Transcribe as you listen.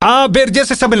A ver, ya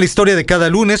se sabe la historia de cada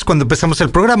lunes. Cuando empezamos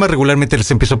el programa, regularmente les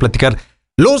empiezo a platicar.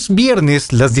 Los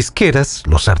viernes, las disqueras,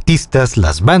 los artistas,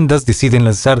 las bandas deciden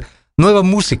lanzar nueva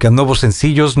música, nuevos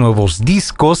sencillos, nuevos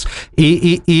discos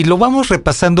y lo vamos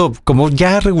repasando. Como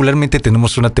ya regularmente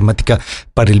tenemos una temática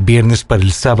para el viernes, para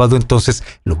el sábado, entonces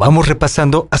lo vamos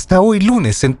repasando hasta hoy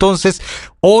lunes. Entonces,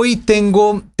 hoy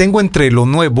tengo entre lo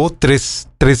nuevo tres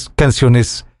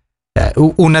canciones,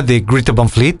 una de Greta Van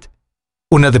Fleet,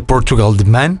 una de Portugal The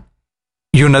Man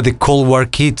y una de Cold War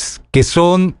Kids, que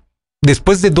son,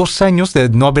 después de 2 años de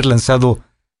no haber lanzado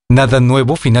nada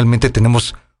nuevo, finalmente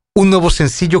tenemos un nuevo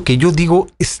sencillo que yo digo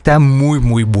está muy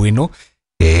muy bueno.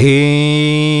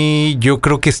 Yo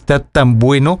creo que está tan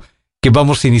bueno que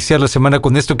vamos a iniciar la semana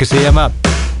con esto que se llama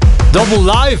Double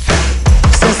Life.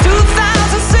 Since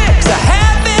 2006 I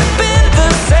haven't been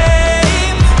the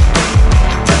same.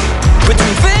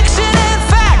 Between fiction and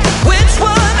fact, which one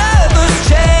of us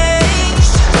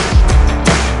changed?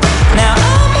 Now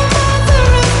I'm a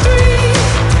mother of 3,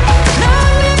 not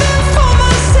living for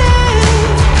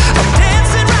myself. I'm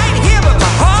dancing right here, but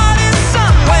my heart is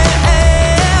somewhere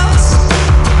else.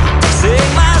 Sing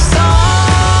my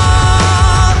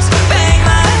songs, bang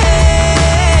my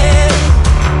head,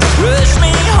 rush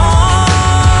me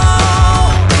home,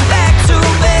 back to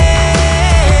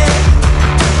bed.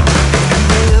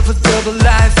 Live a double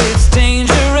life, it's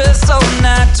dangerous. So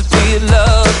not to feel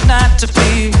love, not to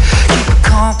feel. Keep it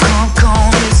calm, calm,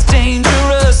 calm. It's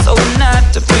dangerous. So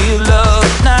not to feel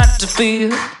love, not to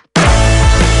feel.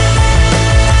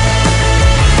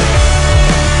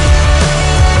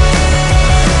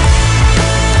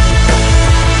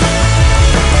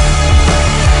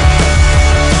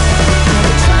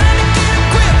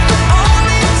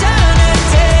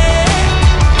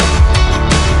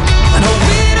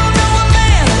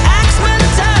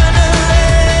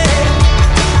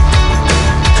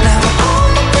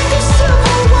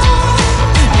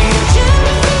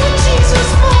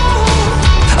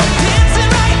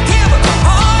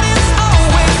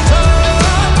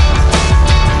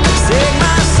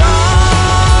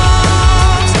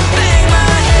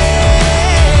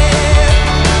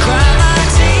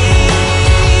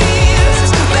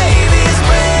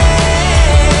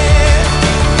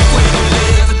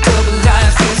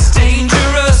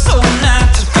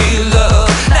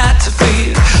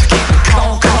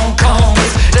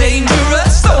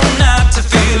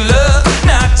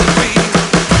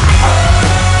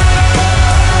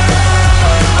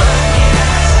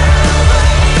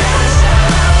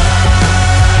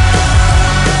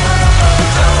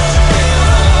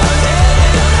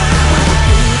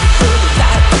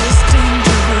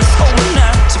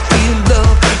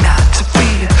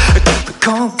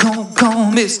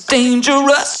 It's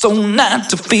dangerous, so not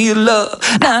to feel love,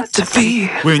 not to feel.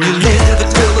 When you live a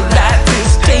double life,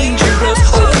 it's dangerous,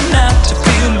 oh, not to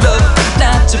feel love,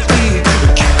 not to feel.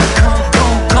 Keep it calm,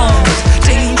 calm, calm. It's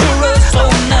dangerous, oh,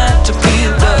 not to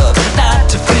feel love, not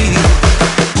to feel.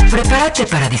 Prepárate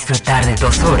para disfrutar de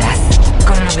 2 horas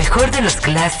con lo mejor de los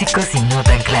clásicos y no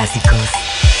tan clásicos.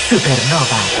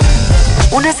 Supernova.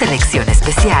 Una selección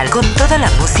especial con toda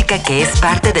la música que es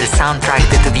parte del soundtrack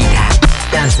de tu vida.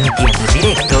 Transmitiendo en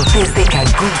directo desde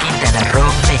Cancún, Quintana Roo,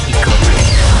 México.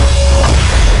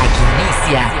 Aquí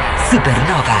inicia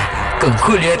Supernova con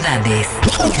Julio Hernández.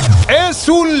 Es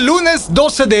un lunes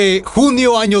 12 de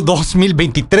junio, año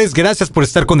 2023. Gracias por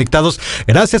estar conectados,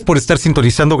 gracias por estar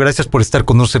sintonizando, gracias por estar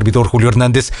con un servidor, Julio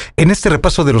Hernández, en este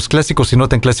repaso de los clásicos y no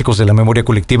tan clásicos de la memoria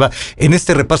colectiva, en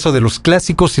este repaso de los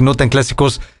clásicos y no tan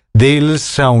clásicos del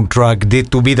soundtrack de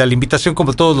tu vida. La invitación,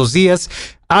 como todos los días,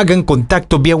 hagan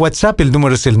contacto vía WhatsApp. El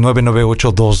número es el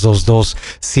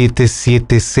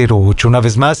 998-222-7708. Una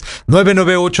vez más,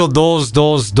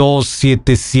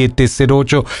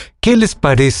 998-222-7708. ¿Qué les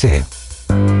parece?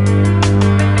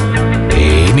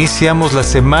 Iniciamos la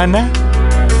semana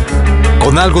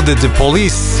con algo de The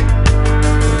Police.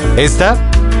 Esta,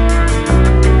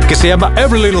 que se llama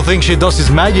Every Little Thing She Does Is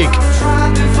Magic. Try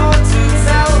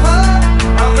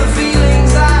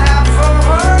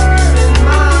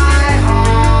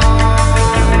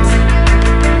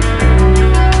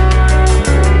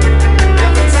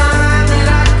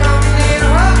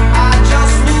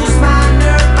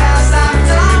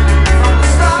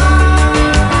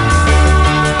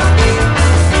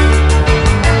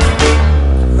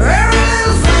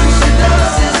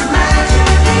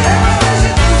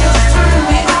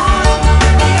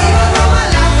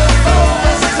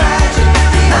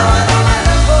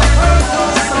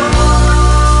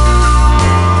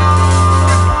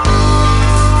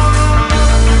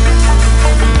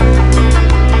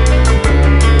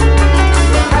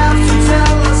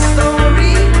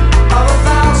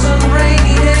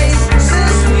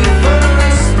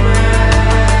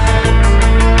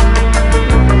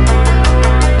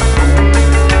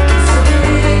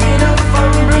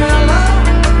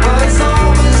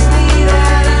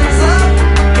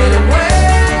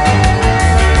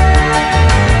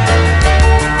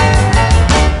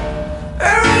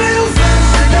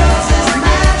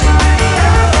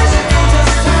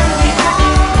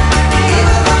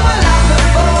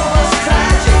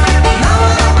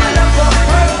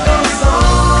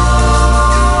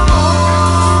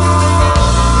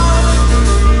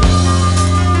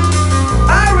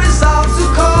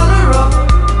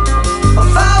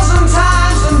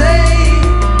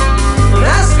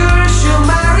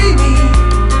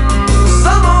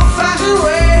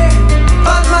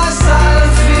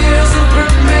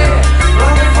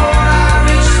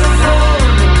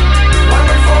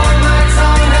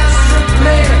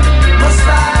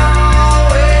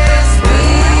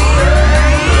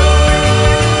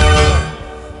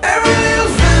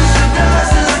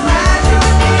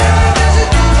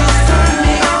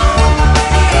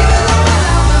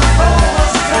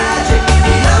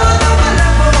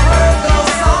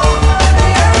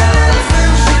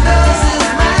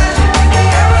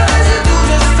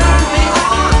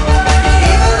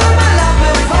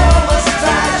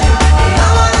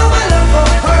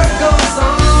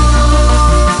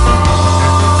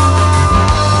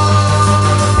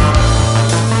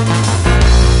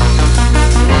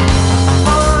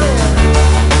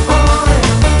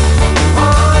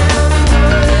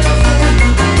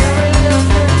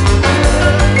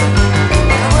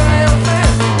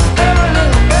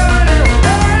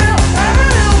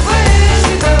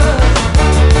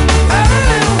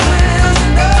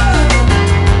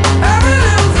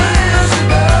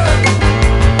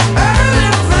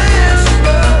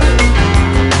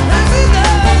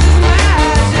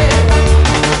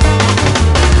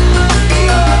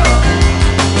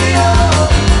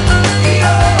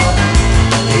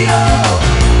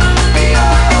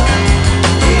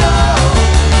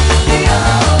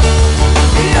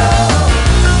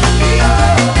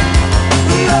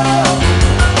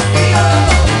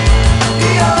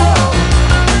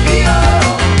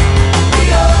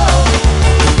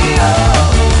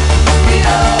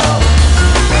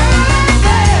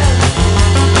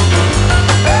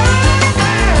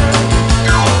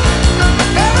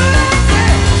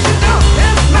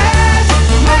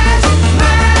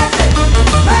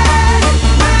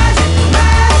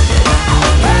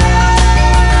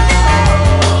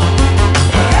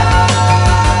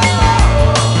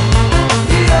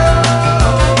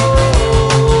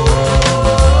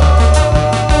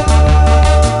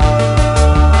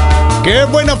Qué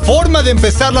buena forma de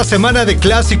empezar la semana de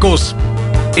clásicos.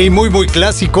 Y muy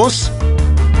clásicos.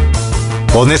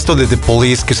 Con esto de The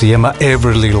Police que se llama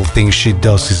Every Little Thing She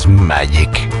Does Is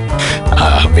Magic.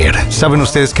 A ver, ¿saben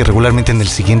ustedes que regularmente en el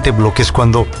siguiente bloque es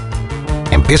cuando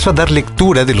empiezo a dar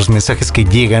lectura de los mensajes que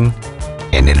llegan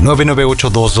en el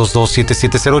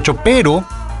 998-222-7708? Pero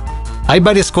hay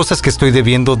varias cosas que estoy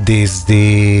debiendo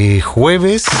desde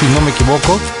jueves, si no me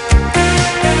equivoco.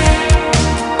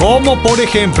 Como por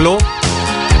ejemplo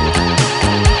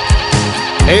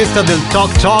esta del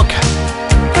Talk Talk.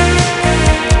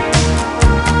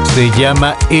 Se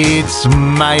llama It's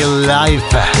My Life.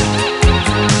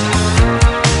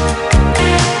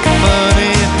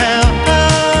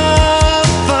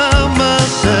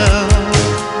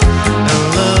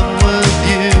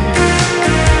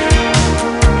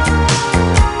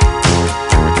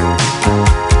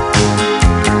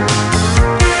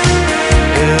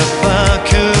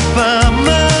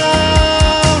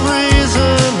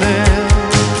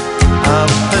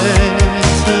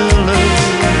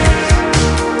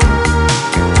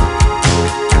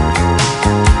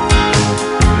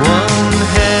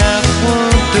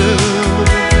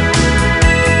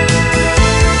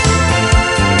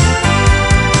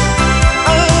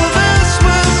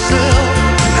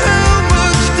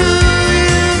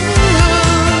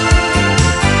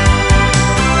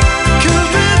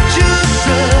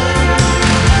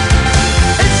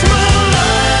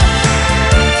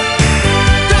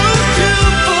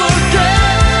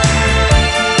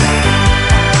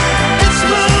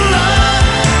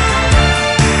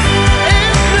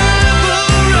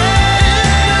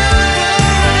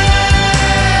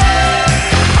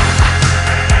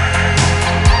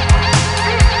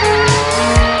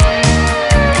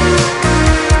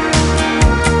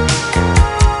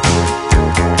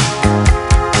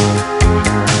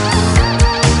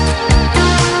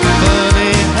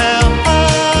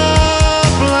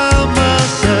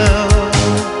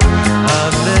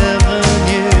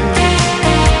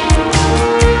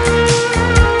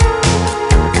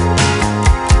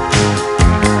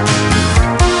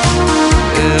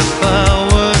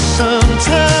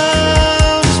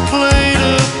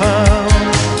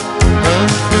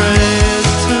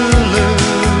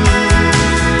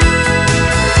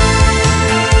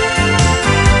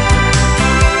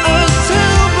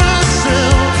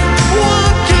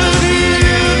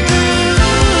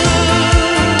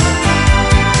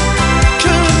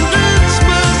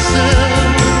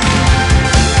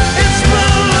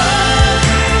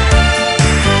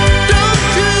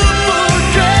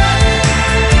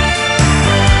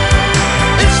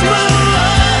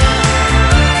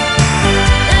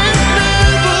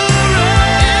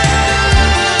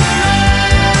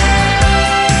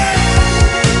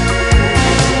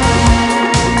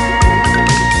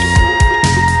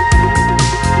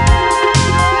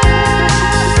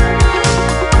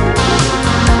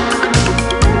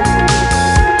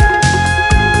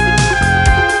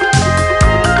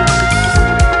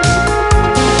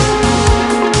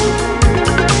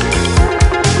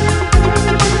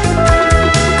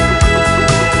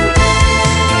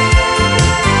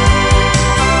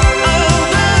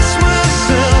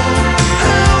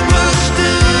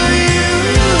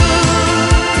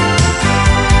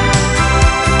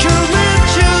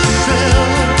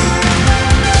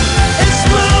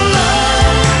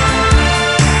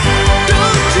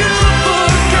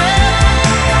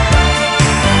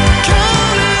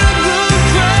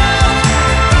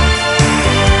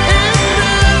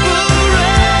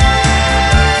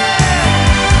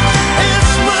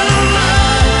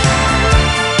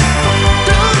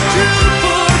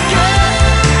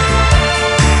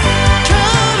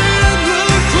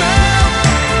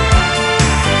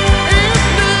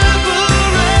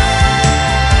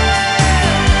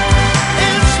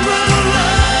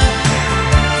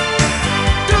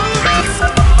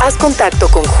 Contacto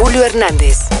con Julio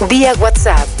Hernández vía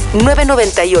WhatsApp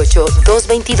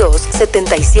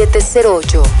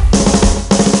 998-222-7708.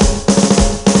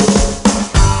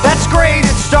 That's great,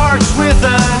 it starts with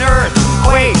an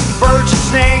earthquake, birds and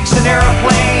snakes, an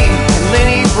airplane, and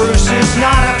Lenny Bruce is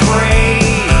not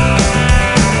afraid.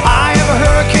 I have a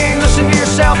hurricane, listen to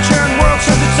yourself, churn world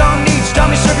serves its own needs,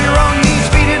 dummy serve your own needs,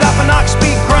 beat it up an ox,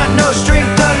 speak, grunt, no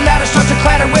strength, the ladder starts to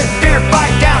clatter with fear,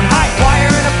 fight down, high wire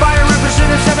and a fire,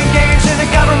 represented 7 games in the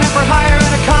government for hire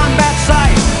in a combat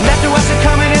site, left to us are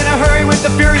coming in a hurry with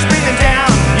the furies breathing down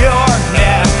your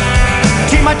neck.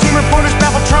 Team my team reporters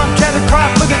baffle Trump, tether crop,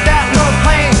 look at that, no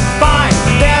plane, fine,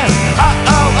 then,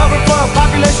 overflow,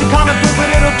 population common food,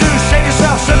 what it'll do, save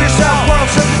yourself, serve yourself, world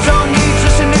serves its own needs,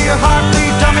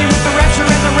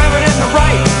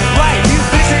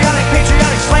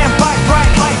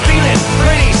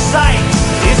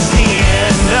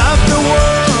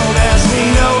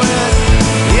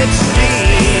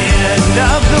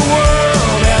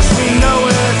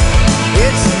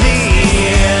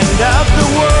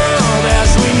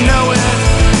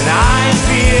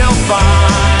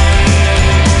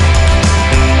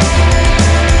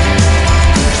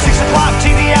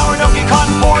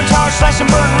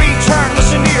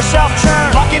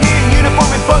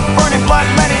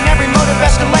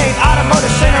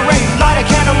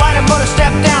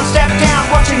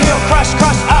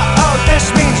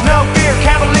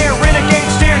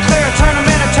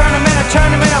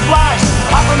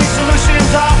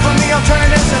 Hands off of me,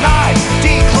 alternatives, and I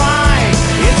decline.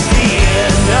 It's the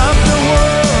end of the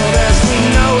world as we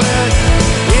know it.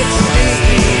 It's the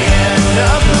end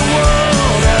of the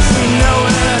world as we know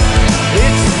it.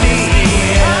 It's the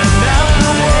end of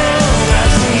the world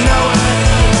as we know it.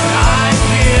 I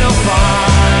feel fine.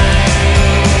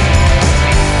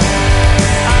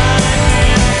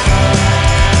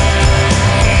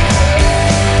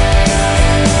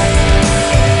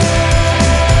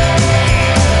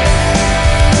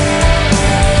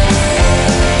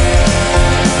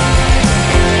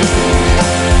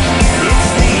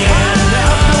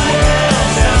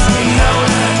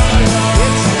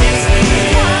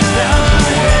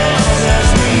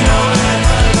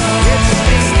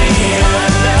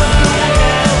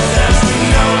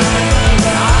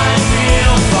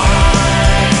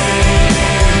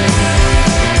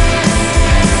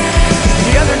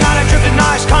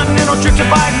 Continental drifted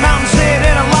by mountain, sit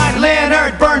in a line.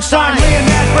 Leonard Bernstein,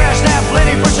 Leonard Brezhnev,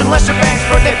 Lenny Bruce and Lester Banks,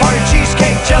 birthday party,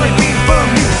 cheesecake, jelly bean, boom,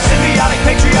 you symbiotic,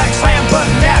 patriotic, slam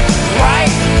button, that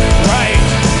right, right.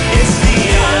 It's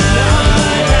the end of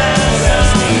the world as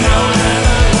we know it.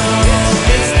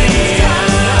 It's the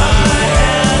end of the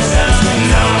world as we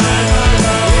know it.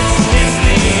 It's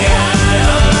the end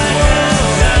of the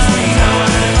world as we know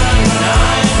it.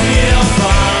 I feel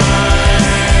fine.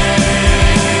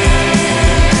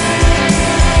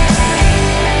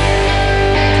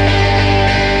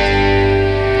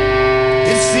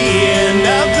 It's the end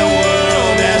of the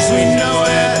world as we know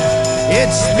it.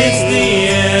 It's the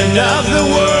end of the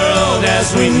world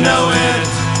as we know it.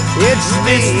 It's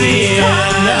the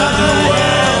end of the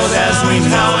world as we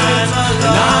know it.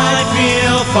 And I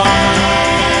feel fine.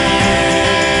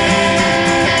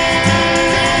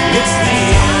 It's the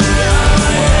end of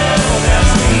the world as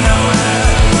we know it.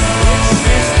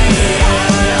 It's the end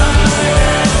of the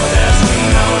world as we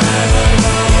know it.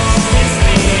 It's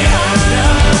the end of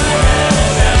the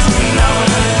world as we know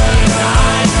it. And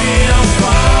I feel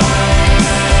fine.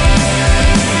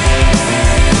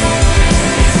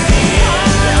 It's the end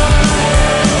of the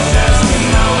world as we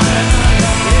know it.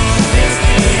 It's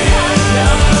the end of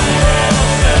the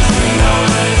world as we know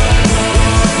it.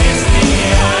 It's the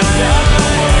end of the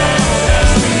world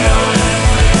as we know it.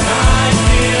 And I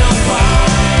feel fine.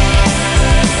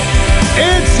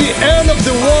 It's the end of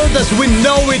the world as we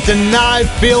know it and I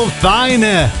feel fine.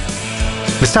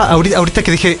 Ahorita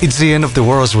que dije It's the end of the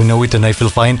world as we know it and I feel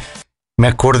fine, me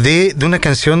acordé de una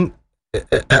canción.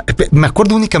 Me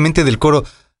acuerdo únicamente del coro.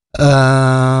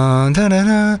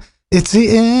 It's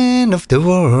the end of the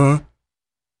world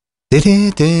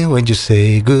when you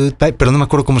say goodbye. Pero no me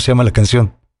acuerdo cómo se llama la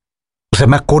canción. O sea,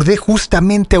 me acordé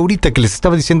justamente ahorita que les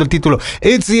estaba diciendo el título.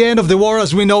 It's the end of the world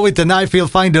as we know it and I feel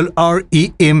fine, del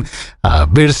R.E.M. A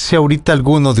ver si ahorita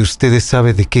alguno de ustedes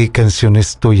sabe de qué canción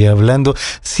estoy hablando.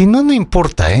 Si no, no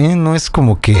importa, ¿eh? No es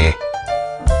como que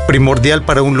primordial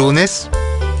para un lunes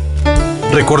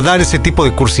recordar ese tipo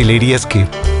de cursilerías que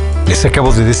les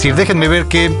acabo de decir. Déjenme ver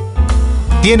qué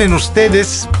tienen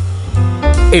ustedes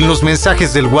en los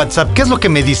mensajes del WhatsApp. ¿Qué es lo que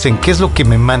me dicen? ¿Qué es lo que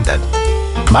me mandan?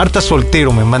 Marta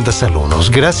Soltero me manda saludos.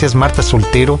 Gracias, Marta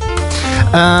Soltero.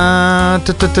 Hola,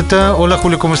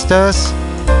 Julio, ¿cómo estás?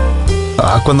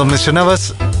 Cuando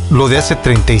mencionabas lo de hace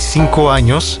 35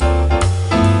 años,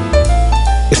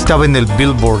 estaba en el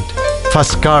Billboard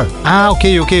Fast Car. Ok.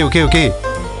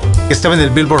 Estaba en el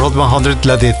Billboard Hot 100,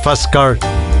 la de Fast Car,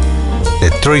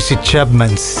 de Tracy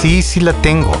Chapman. Sí la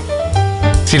tengo.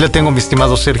 Sí la tengo, mi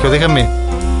estimado Sergio. Déjame.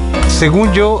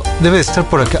 Según yo, debe de estar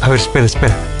por acá. A ver,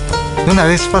 espera. De una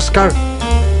vez, Fast Car.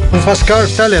 Un Fast Car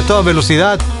sale a toda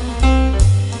velocidad.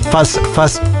 Fats.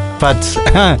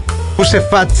 Puse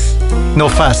Fats, no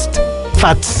Fast.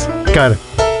 Fats Car.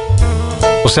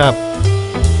 O sea,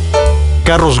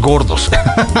 carros gordos.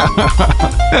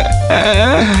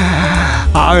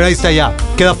 A ver, ahí está ya.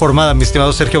 Queda formada, mi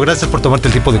estimado Sergio. Gracias por tomarte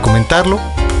el tiempo de comentarlo.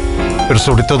 Pero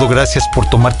sobre todo, gracias por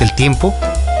tomarte el tiempo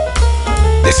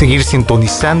de seguir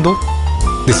sintonizando,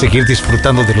 de seguir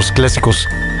disfrutando de los clásicos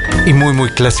y muy, muy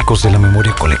clásicos de la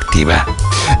memoria colectiva.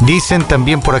 Dicen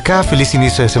también por acá, feliz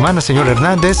inicio de semana, señor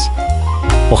Hernández.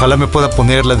 Ojalá me pueda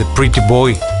poner la de Pretty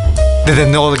Boy de The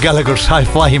Noel Gallagher's High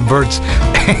Flying Birds.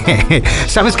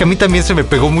 Sabes que a mí también se me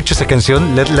pegó mucho esa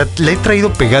canción. La he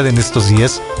traído pegada en estos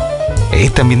días.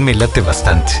 También me late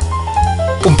bastante.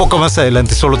 Un poco más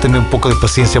adelante, solo tenme un poco de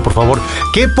paciencia, por favor.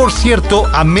 Que por cierto,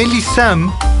 a Mel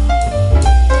Sam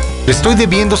le estoy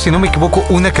debiendo, si no me equivoco,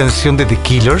 una canción de The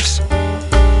Killers.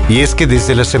 Y es que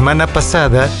desde la semana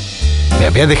pasada me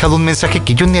había dejado un mensaje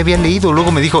que yo ni había leído.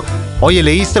 Luego me dijo, oye,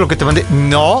 ¿leíste lo que te mandé?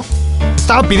 No,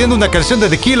 estaba pidiendo una canción de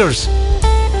The Killers.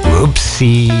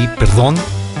 Upsi, perdón.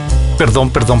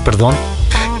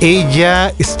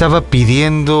 ella estaba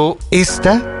pidiendo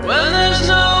esta.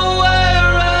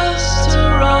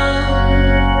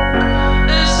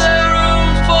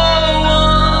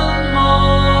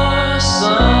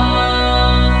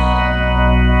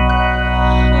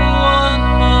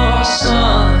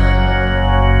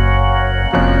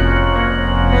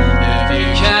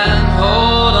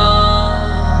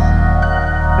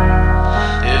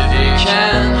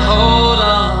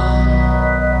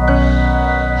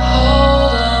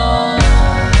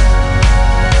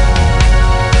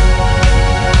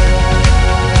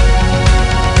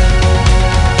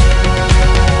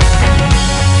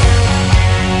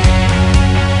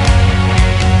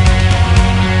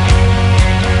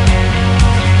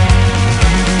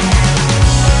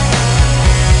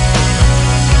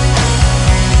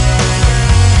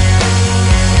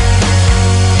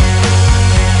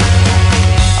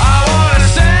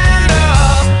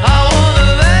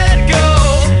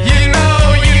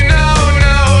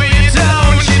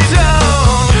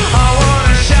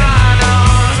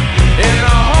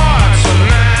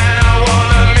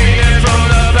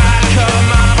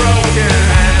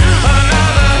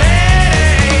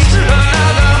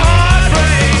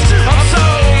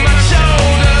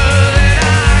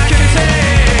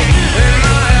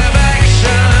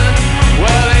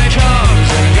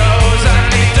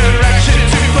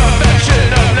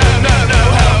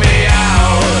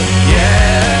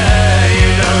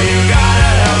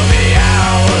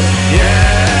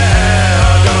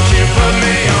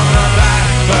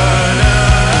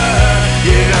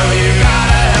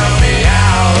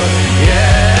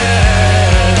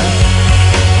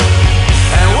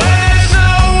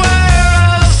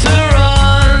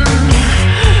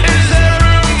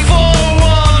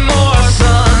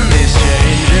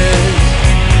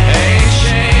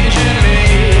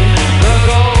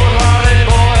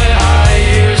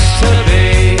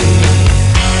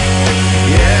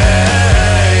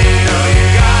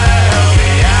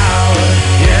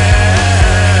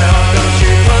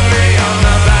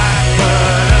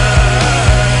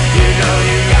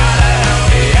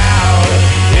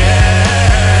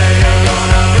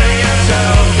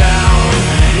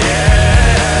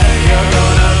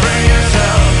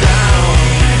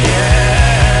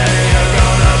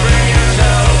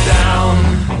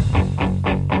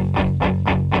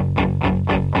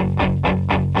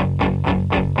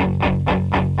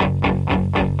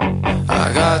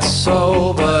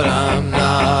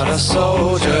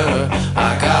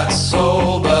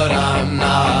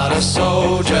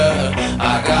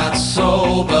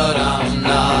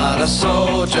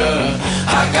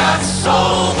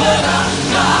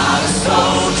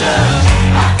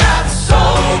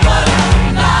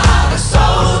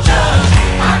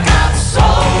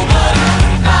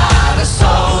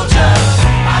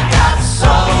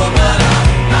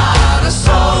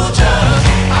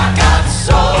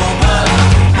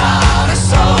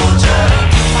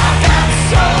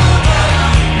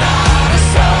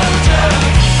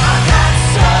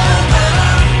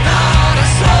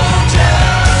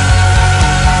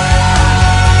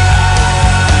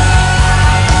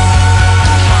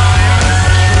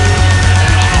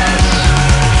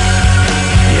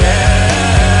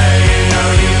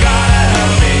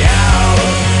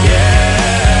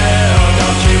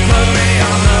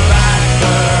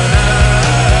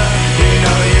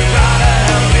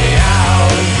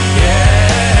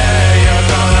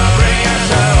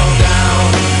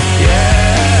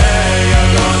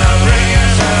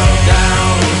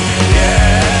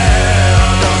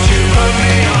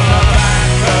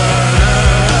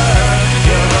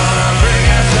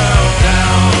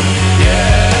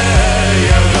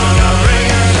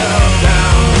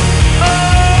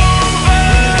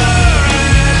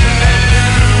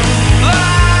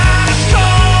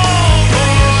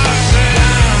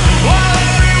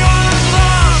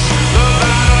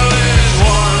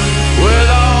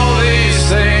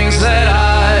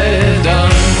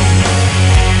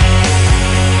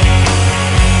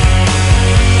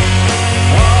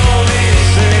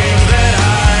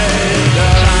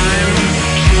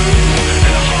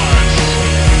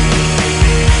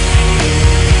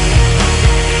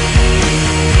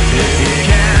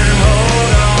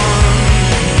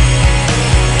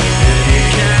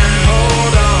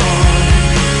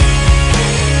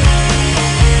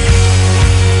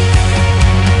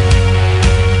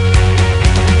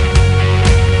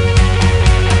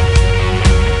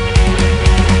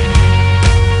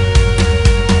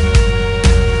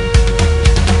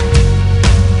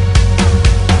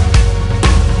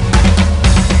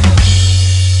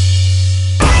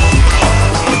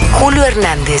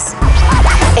 Hernández,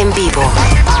 en vivo.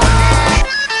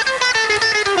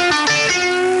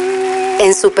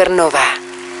 en Supernova.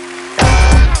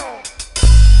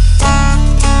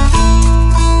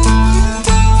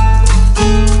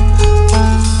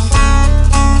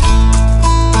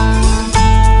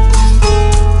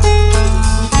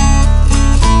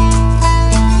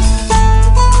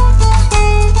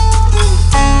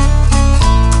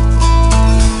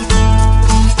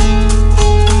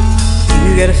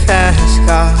 Get a fast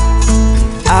car.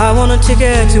 I want a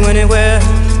ticket to anywhere.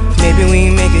 Maybe we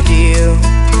make a deal.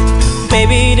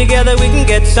 Maybe together we can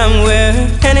get somewhere.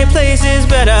 Any place is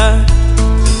better.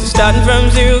 Starting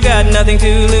from zero, got nothing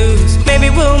to lose.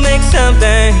 Maybe we'll make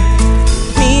something.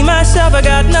 Me, myself, I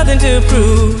got nothing to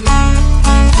prove.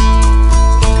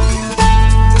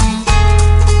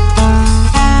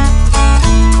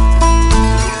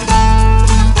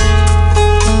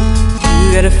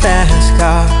 You get a fast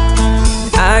car.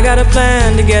 I got a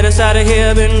plan to get us out of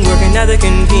here. Been working at the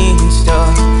convenience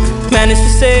store. Managed to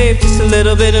save just a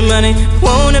little bit of money.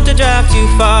 Won't have to drive too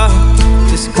far.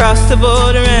 Just cross the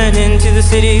border and into the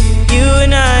city. You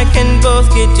and I can both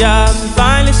get jobs and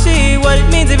finally see what it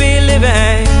means to be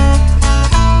living.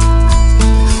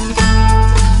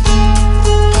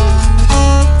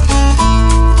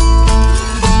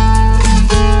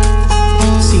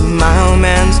 See, my old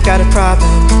man's got a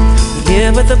problem.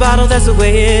 Yeah, but the bottle, that's the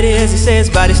way it is. He says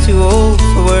his body's too old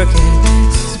for working.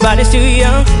 His body's too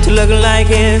young to look like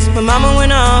his. My mama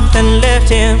went off and left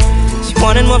him. She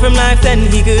wanted more from life than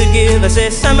he could give. I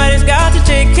said, somebody's got to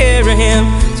take care of him.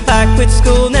 So I quit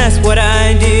school and that's what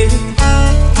I did.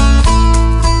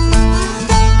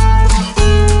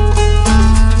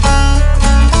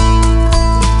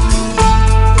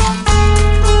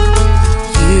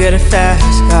 You get a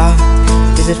fast car.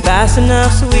 Is it fast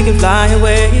enough so we can fly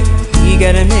away? We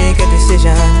gotta make a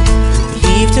decision.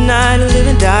 Leave tonight or live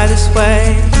and die this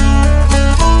way.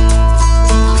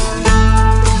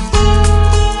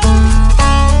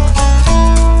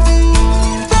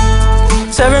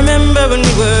 So I remember when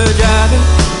we were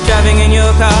driving in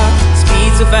your car.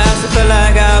 Speed so fast I felt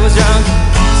like I was drunk.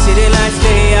 City lights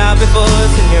lay out before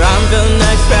us, and your arm felt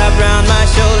nice wrapped around my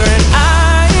shoulder. And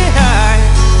I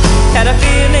had a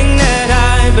feeling that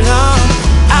I belonged.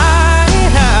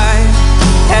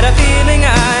 Had a feeling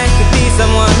I could be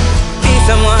someone, be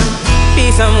someone, be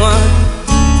someone.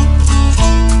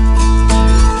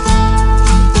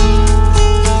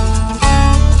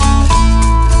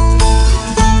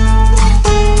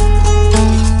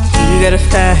 You got a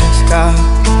fast car.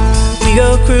 We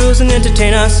go cruise and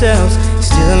entertain ourselves.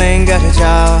 Still ain't got a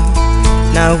job.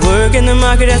 Now work in the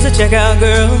market as a checkout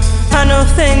girl. I know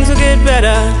things will get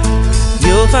better.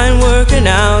 You'll find work and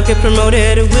I'll get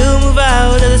promoted. We'll move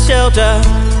out of the shelter,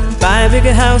 buy a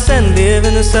bigger house and live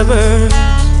in the suburbs.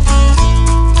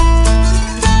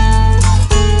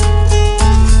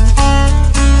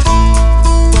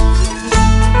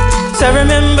 So I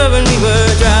remember when we were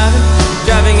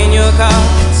driving in your car.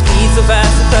 Speed so fast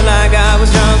I felt like I was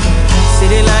drunk.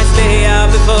 City lights lay out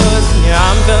before us, and your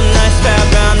arm felt nice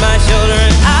wrapped around my shoulder.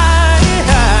 And I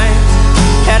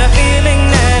had a feeling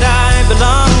that I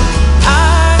belonged.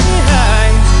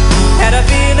 Had a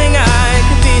feeling I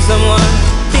could be someone,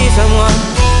 be someone,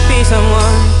 be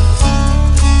someone.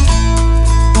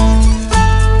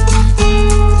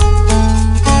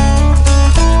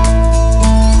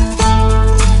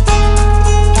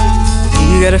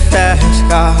 You got a fast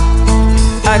car.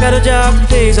 I got a job that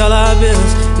pays all our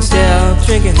bills. Instead of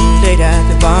drinking late at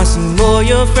the bar, see more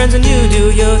your friends than you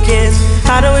do your kids.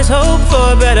 I'd always hope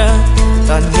for better.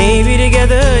 Thought maybe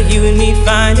together you and me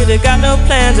find it. I got no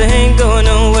plans, I ain't going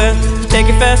nowhere. So take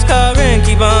your fast car and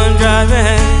keep on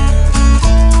driving.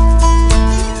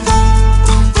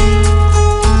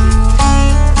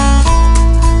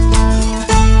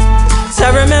 So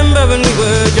I remember when we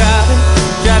were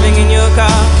driving in your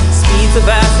car. Speed so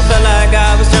fast I felt like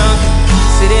I was drunk.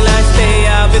 City lights lay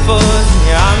out before us, and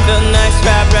your arm felt nice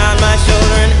wrapped around my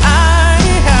shoulder. And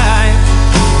I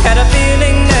had a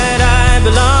feeling that I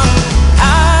belonged.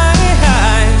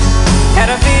 Had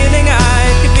a feeling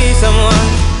I could be someone,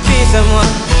 be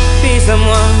someone, be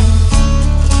someone.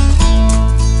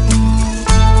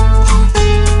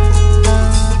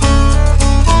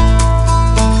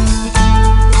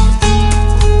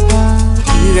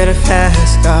 You got a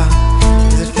fast car.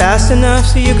 Is it fast enough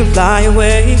so you can fly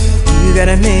away? You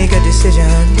gotta make a decision.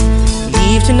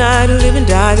 Leave tonight or live and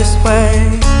die this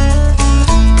way.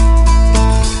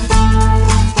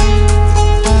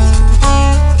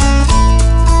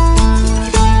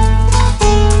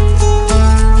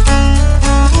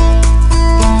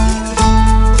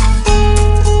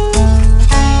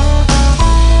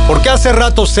 Hace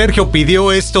rato Sergio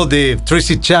pidió esto de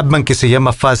Tracy Chapman que se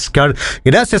llama Fast Car.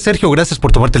 Gracias, Sergio, gracias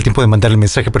por tomarte el tiempo de mandar el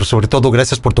mensaje, pero sobre todo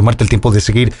gracias por tomarte el tiempo de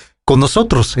seguir con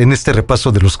nosotros en este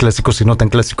repaso de los clásicos y no tan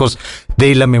clásicos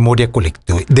de la memoria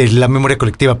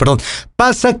colectiva, perdón.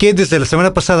 Pasa que desde la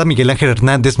semana pasada Miguel Ángel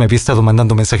Hernández me había estado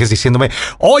mandando mensajes diciéndome: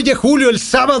 oye, Julio, el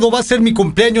sábado va a ser mi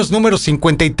cumpleaños número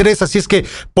 53, así es que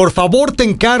por favor te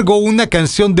encargo una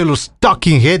canción de los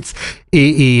Talking Heads.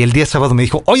 Y el día sábado me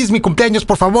dijo: hoy es mi cumpleaños,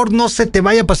 por favor no se te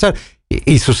vaya a pasar.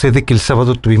 Y sucede que el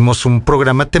sábado tuvimos un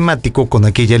programa temático con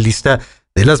aquella lista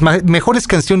de las mejores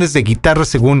canciones de guitarra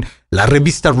según la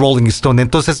revista Rolling Stone.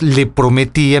 Entonces le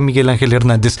prometí a Miguel Ángel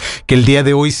Hernández que el día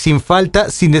de hoy, sin falta,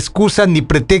 sin excusa ni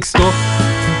pretexto,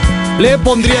 le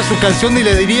pondría su canción y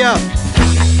le diría: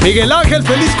 Miguel Ángel,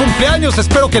 feliz cumpleaños,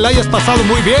 espero que la hayas pasado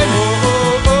muy bien.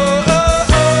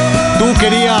 Tú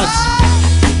querías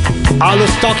a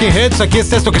los Talking Heads, aquí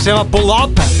está esto que se llama Pull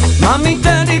Up. Mommy,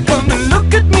 Daddy, come and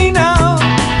look at me now.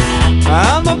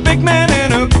 I'm a big man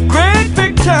in a great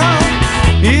big town.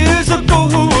 Years ago,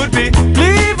 who would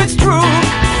believe it's true?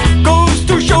 Goes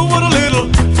to show what a little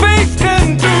faith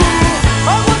can do.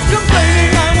 I was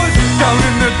complaining, I was down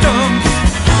in the dumps.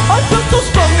 I felt so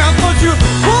strong now 'cause you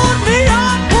pulled me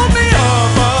up, up,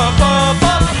 up, up,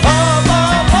 up,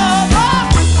 up, up, up.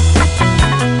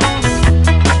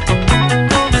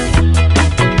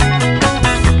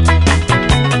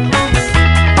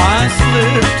 I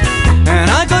slipped and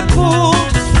I got pulled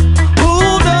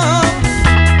up.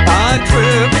 I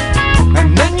tripped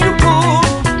and then you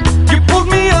pulled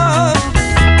me up.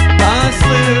 I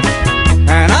slipped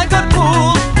and I got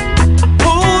pulled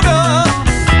up.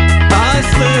 I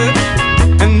slipped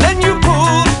and then you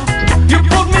pulled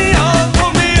me up,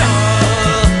 pulled me up,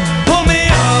 pulled me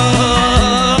up.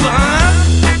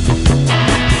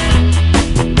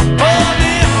 Pull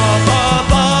me up,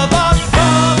 up, up, up,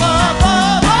 up,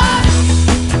 up, up.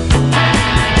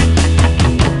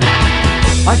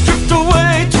 I drift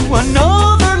away to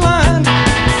another land,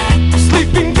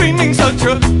 sleeping, dreaming such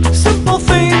a simple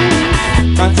thing.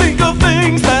 I think of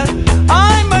things that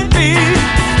I might be.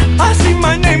 I see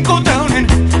my name go down in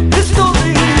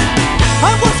history.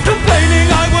 I was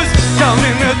complaining, I was down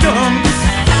in the dumps.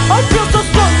 I feel so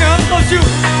strong now 'cause you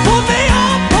pulled me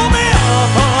up, pulled me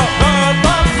up, up, up,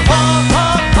 up,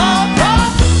 up, up,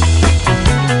 up.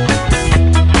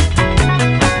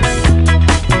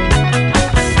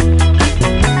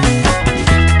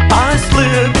 I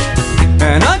slipped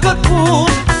and I got pulled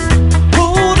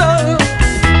up.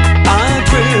 I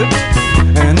tripped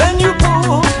and then you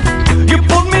pulled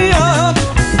me up.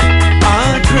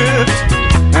 I tripped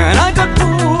and I got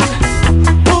pulled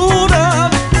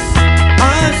up.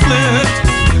 I slipped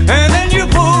and then you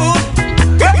pulled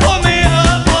me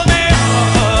up, pulled me up,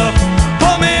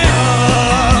 pulled me up.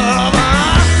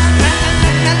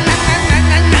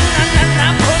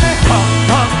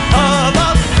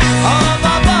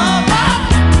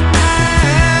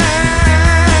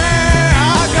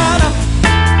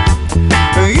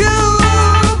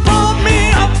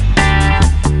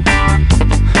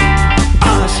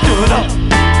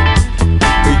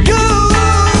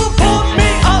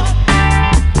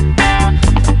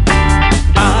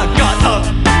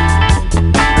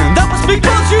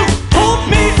 Because you pulled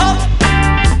me up,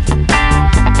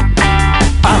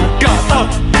 I got up.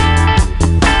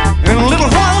 In a little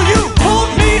while you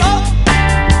pulled me up.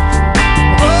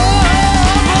 Oh,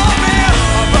 pulled me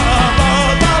up, up, up,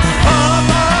 up, up,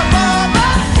 up, up,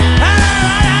 up.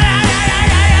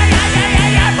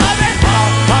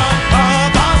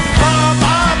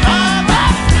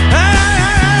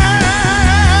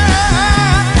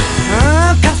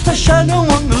 Cast a shadow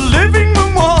on the living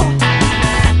room wall,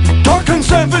 dark and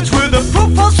savage with a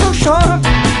profile so sharp.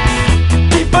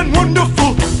 Deep and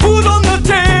wonderful food on the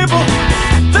table.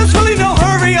 There's really no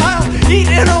hurry, I'll eat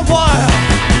in a while.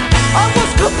 I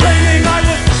was complaining, I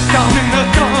was down in the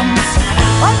dumps.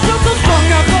 I feel so strong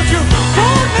now 'cause you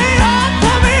pulled me up,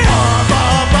 up,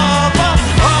 up, up, up,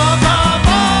 up,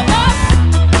 up, up.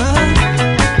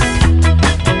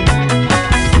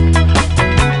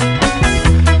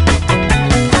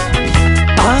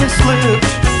 I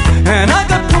slipped and I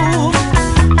got pulled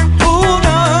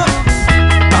up.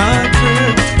 I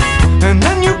tripped and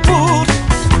then you pulled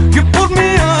me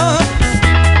up.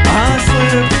 I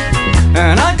slipped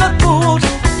and I got pulled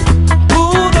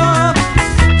up.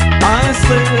 I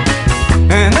slipped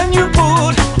and then you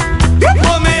pulled me up,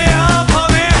 pull me up,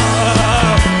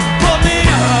 pull me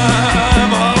up.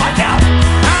 Watch out!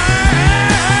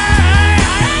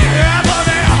 Pull me up, up,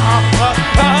 up,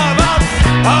 up, up, up,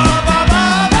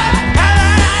 up.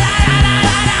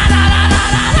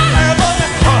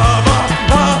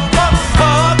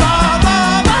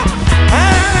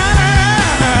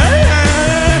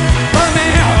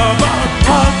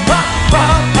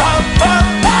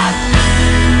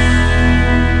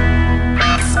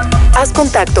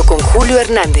 contacto con Julio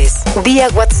Hernández vía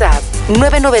WhatsApp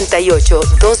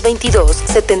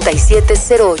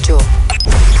 998-222-7708.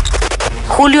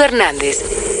 Julio Hernández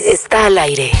está al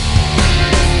aire.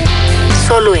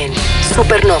 Solo en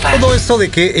Supernova. Todo esto de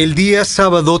que el día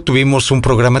sábado tuvimos un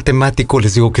programa temático,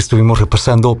 les digo que estuvimos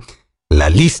repasando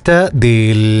la lista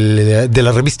de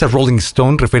la revista Rolling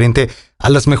Stone referente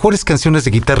a las mejores canciones de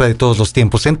guitarra de todos los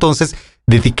tiempos. Entonces,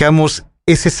 dedicamos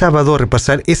ese sábado a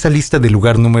repasar esa lista del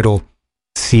lugar número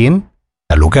 100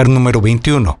 al lugar número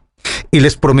 21. Y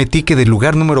les prometí que del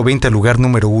lugar número 20 al lugar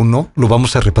número 1 lo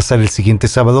vamos a repasar el siguiente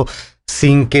sábado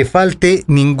sin que falte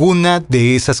ninguna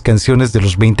de esas canciones de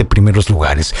los 20 primeros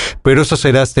lugares. Pero eso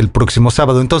será hasta el próximo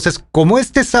sábado. Entonces, como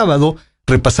este sábado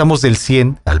repasamos del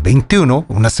 100 al 21,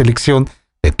 una selección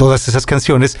de todas esas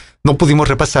canciones, no pudimos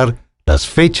repasar las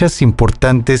fechas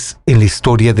importantes en la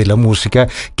historia de la música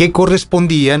que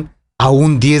correspondían a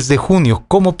un 10 de junio,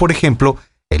 como por ejemplo,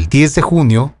 el 10 de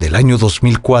junio del año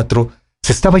 2004,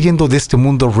 se estaba yendo de este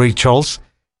mundo Ray Charles,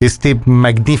 este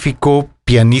magnífico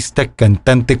pianista,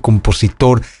 cantante,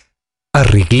 compositor,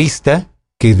 arreglista,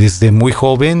 que desde muy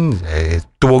joven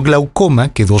tuvo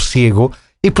glaucoma, quedó ciego,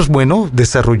 y pues bueno,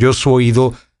 desarrolló su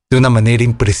oído de una manera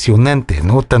impresionante,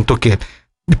 ¿no? Tanto que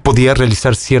podía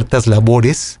realizar ciertas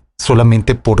labores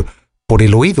solamente por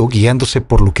el oído, guiándose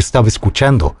por lo que estaba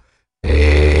escuchando.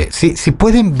 Si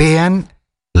pueden, vean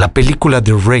la película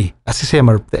de Ray, así se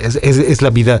llama, es la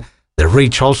vida de Ray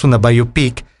Charles, una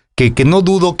biopic, que no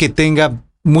dudo que tenga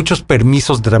muchos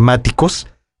permisos dramáticos,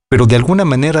 pero de alguna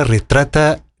manera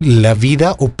retrata la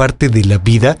vida o parte de la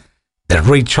vida de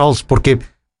Ray Charles, porque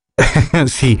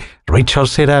sí, Ray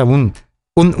Charles era una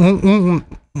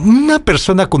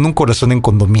persona con un corazón en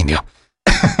condominio.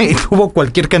 Y tuvo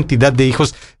cualquier cantidad de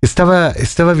hijos. Estaba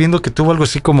viendo que tuvo algo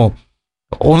así como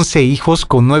 11 hijos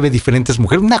con 9 diferentes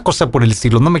mujeres, una cosa por el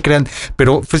estilo, no me crean,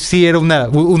 pero pues sí era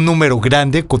un número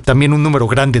grande, con también un número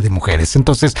grande de mujeres.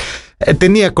 Entonces,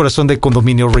 tenía corazón de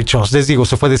condominio Ray Charles. Les digo,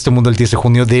 se fue de este mundo el 10 de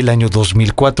junio del año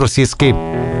 2004, así es que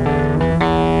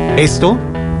esto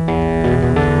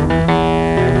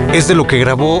es de lo que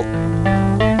grabó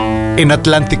en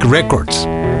Atlantic Records,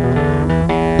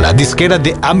 la disquera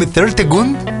de Ahmet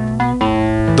Ertegun,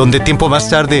 donde tiempo más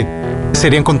tarde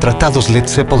serían contratados Led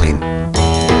Zeppelin.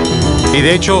 Y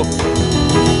de hecho,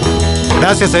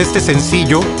 gracias a este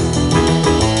sencillo,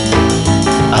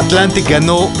 Atlantic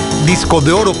ganó disco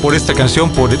de oro por esta canción,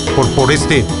 por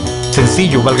este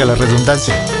sencillo, valga la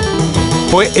redundancia.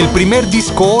 Fue el primer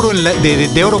disco oro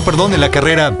de oro en la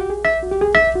carrera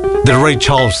de Ray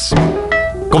Charles.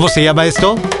 ¿Cómo se llama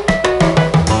esto?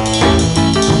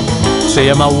 Se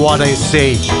llama What I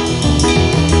Say.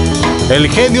 El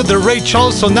genio de Ray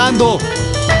Charles sonando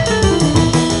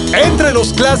entre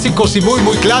los clásicos y muy,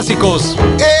 muy clásicos.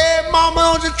 Hey, mama,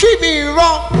 don't you treat me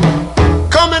wrong.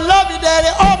 Come and love you, daddy,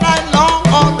 all night long,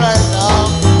 all night long.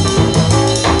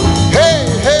 Hey,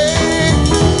 hey,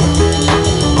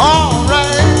 all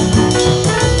right.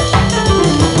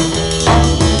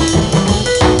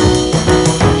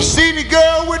 See the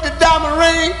girl with the diamond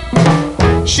ring?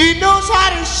 She knows how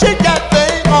to shake that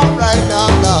thing, all right now,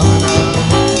 now, now.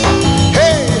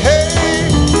 Hey, hey,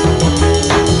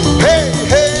 hey,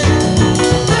 hey.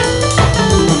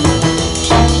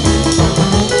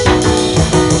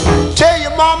 Tell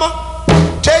your mama,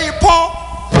 tell your pa,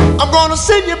 I'm gonna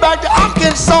send you back to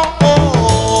Arkansas.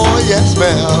 Oh, yes,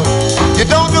 ma'am. You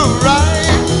don't do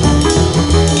right,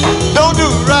 don't do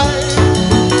right.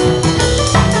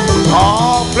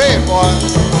 Oh, play it, boy.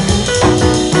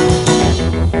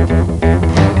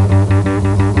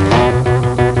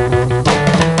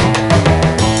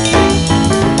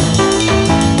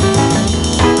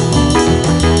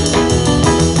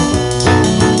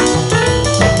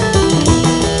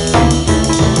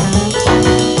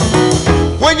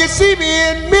 When you see me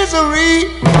in misery,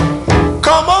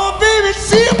 come on, baby,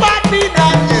 see about me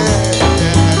now, yeah,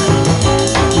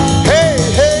 yeah. Hey,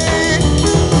 hey,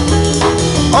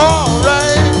 all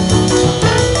right.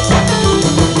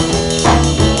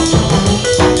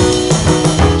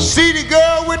 See the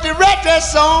girl with the red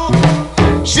dress on,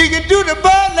 she can do the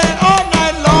birdland all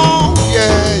night long,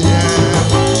 yeah,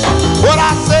 yeah. What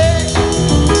I say,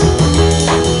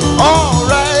 all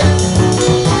right.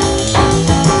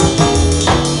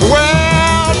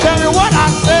 Well, tell me what I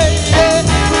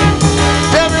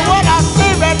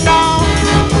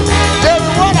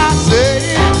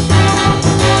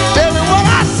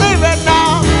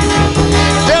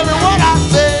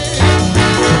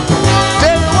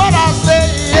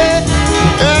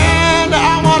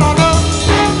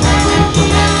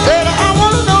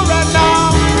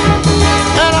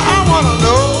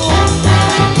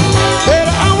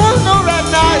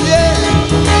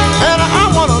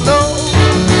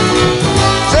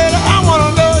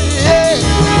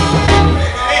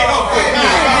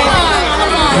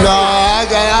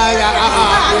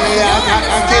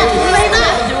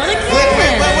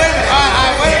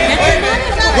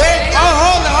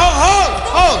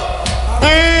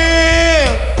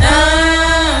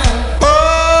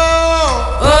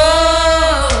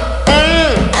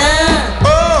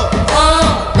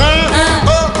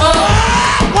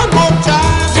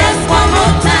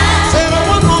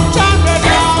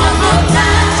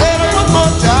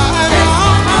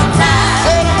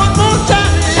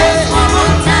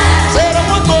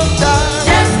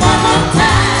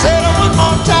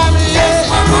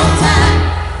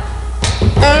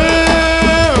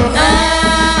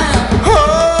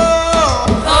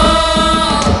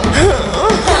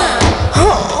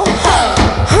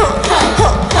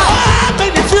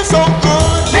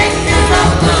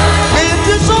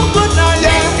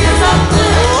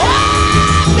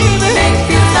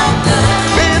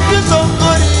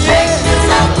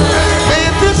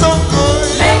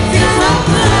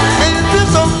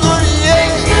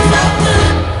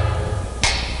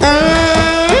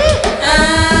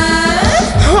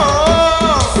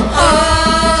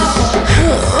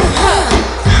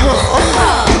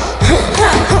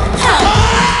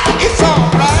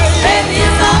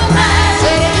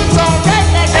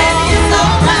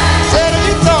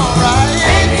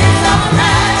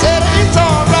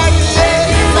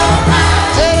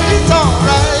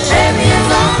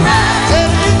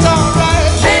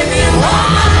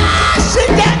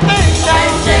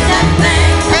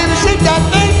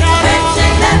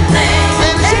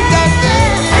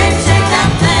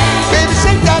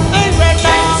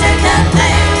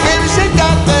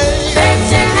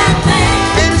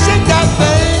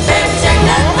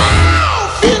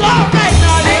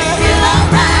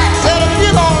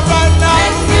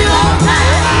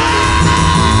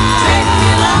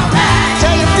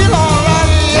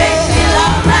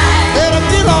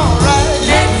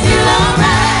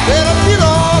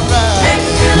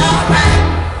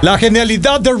La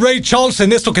genialidad de Ray Charles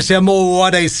en esto que se llamó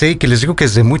What I Say, que les digo que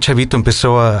desde muy chavito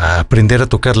empezó a aprender a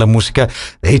tocar la música.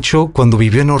 De hecho, cuando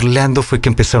vivió en Orlando fue que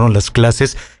empezaron las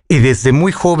clases y desde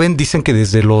muy joven, dicen que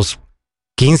desde los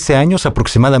 15 años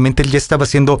aproximadamente, él ya estaba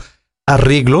haciendo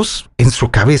arreglos en su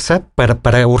cabeza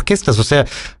para orquestas. O sea,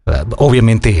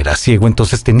 obviamente era ciego,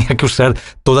 entonces tenía que usar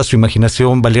toda su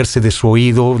imaginación, valerse de su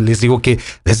oído. Les digo que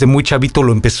desde muy chavito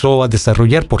lo empezó a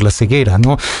desarrollar por la ceguera,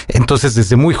 ¿no? Entonces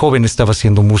desde muy joven estaba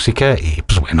haciendo música y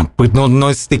pues bueno, pues no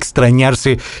es de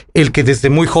extrañarse el que desde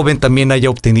muy joven también haya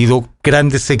obtenido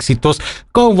grandes éxitos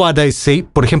con What I Say,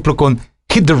 por ejemplo con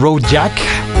Hit the Road Jack.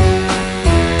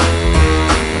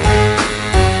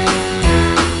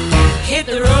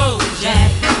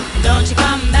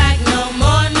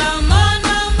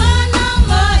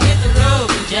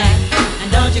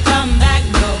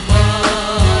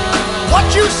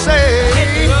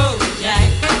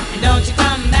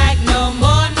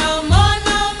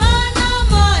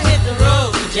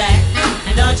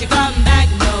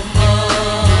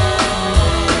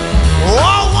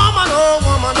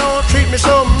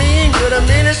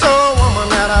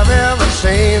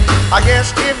 I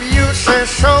guess if you say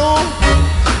so,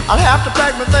 I'll have to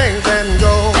pack my things and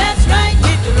go. That's right,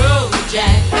 hit the road,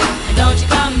 Jack, and don't you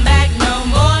come back no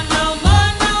more, no more,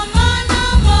 no more, no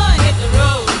more. Hit the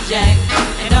road, Jack,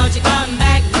 and don't you come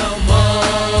back no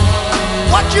more.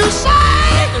 What you say?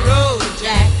 Hit the road,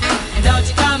 Jack, and don't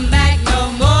you come back no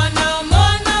more, no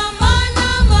more, no more, no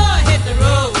more. Hit the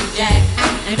road, Jack,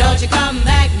 and don't you come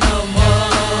back no more.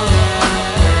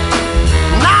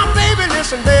 Now, baby,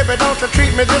 listen, baby, don't you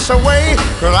treat me this away,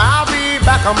 'cause I'll be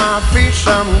back on my feet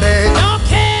someday. Don't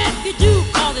care if you do,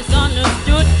 all this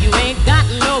understood. You ain't got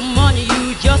no money,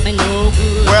 you just ain't no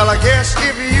good. Well, I guess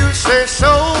if you say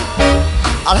so,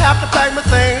 I'll have to pack my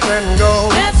things and go.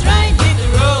 That's right, hit the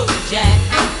road, Jack,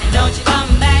 and don't you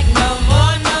come back no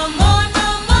more, no more, no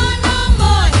more, no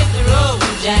more. Hit the road,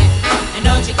 Jack, and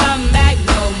don't you come back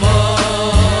no more.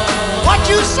 What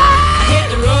you say? Hit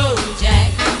the road, Jack,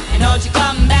 and don't you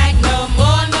come back no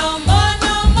more, no more,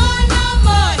 no more, no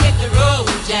more. Hit the road,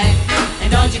 Jack,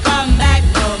 and don't you come back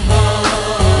no more.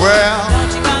 Well,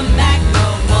 Don't you come back no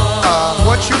more.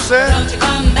 what you said? Don't you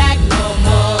come back no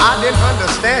more. I didn't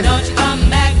understand Don't you come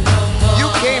back no more. You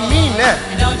can't mean that.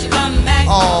 And don't you come back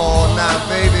no Oh, more. now,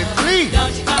 baby, please.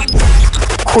 Don't you come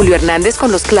Julio Hernández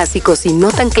con los clásicos y no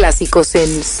tan clásicos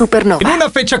en Supernova. En una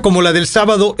fecha como la del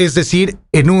sábado, es decir,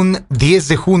 en un 10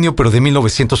 de junio, pero de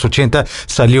 1980,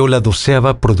 salió la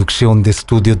 12ª producción de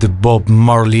estudio de Bob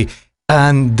Marley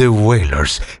and the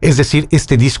Wailers, es decir,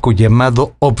 este disco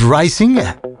llamado Uprising,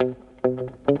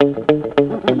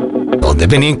 donde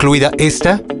venía incluida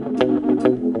esta,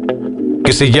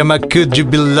 que se llama Could You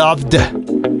Be Loved.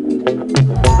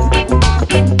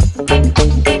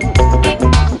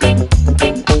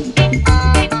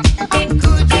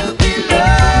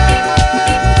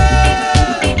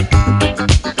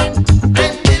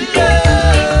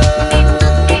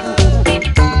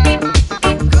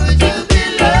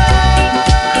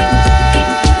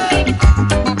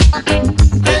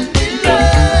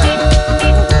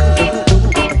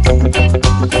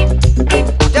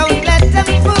 Don't let them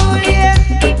fool you.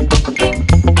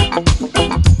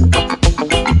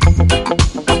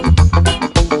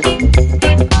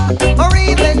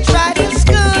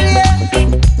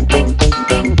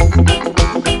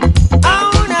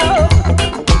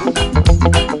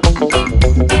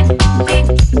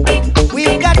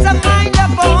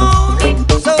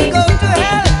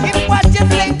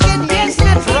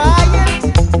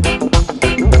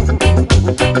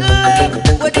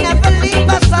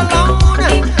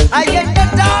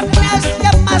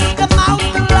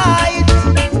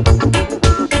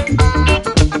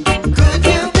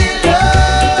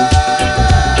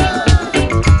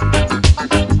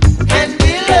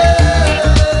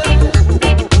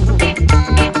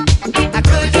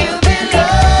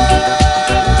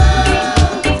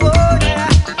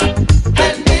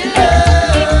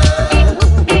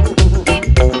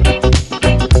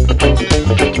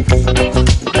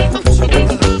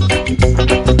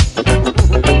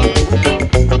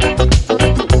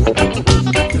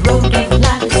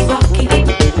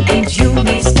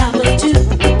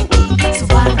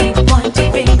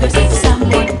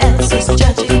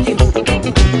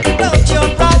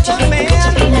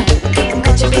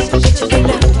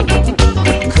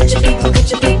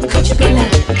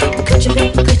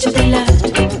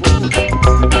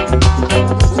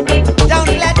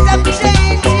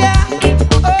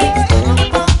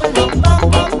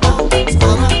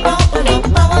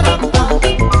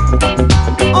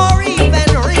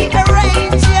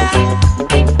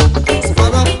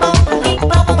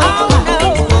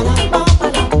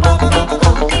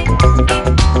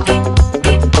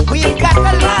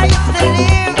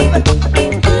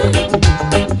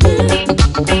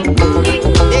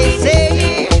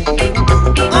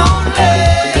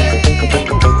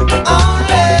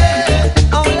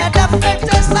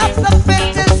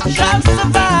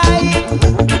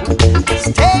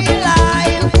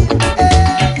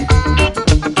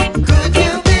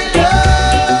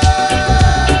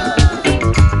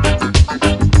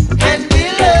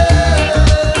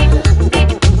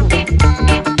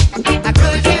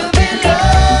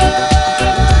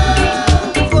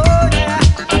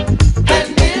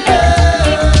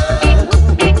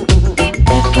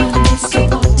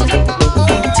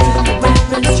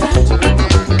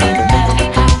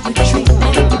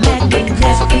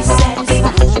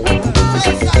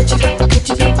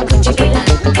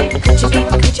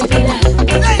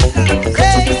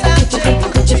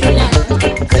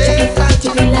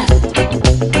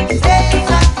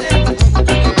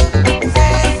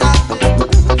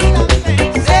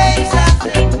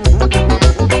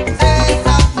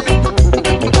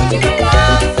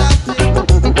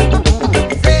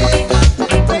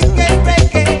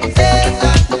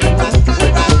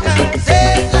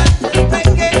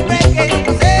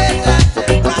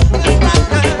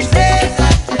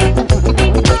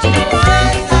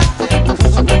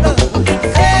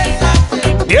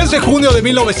 de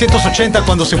 1980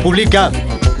 cuando se publica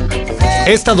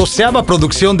esta 12ª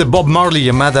producción de Bob Marley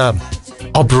llamada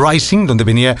Uprising, donde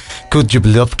venía Could You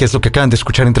Believe, que es lo que acaban de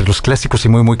escuchar entre los clásicos y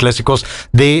muy muy clásicos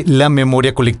de la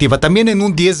memoria colectiva. También en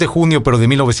un 10 de junio, pero de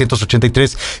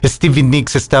 1983, Stevie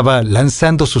Nicks estaba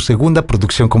lanzando su segunda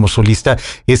producción como solista,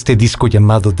 este disco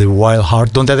llamado The Wild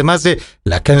Heart, donde además de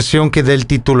la canción que da el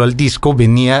título al disco,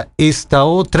 venía esta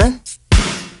otra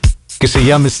que se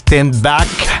llama Stand Back.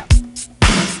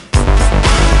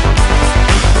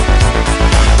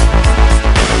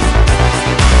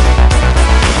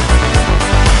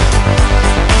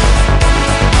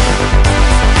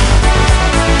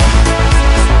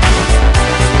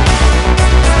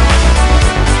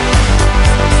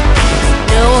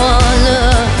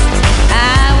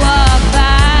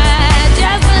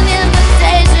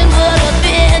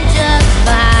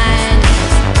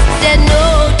 Said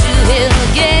no to him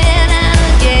again and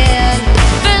again.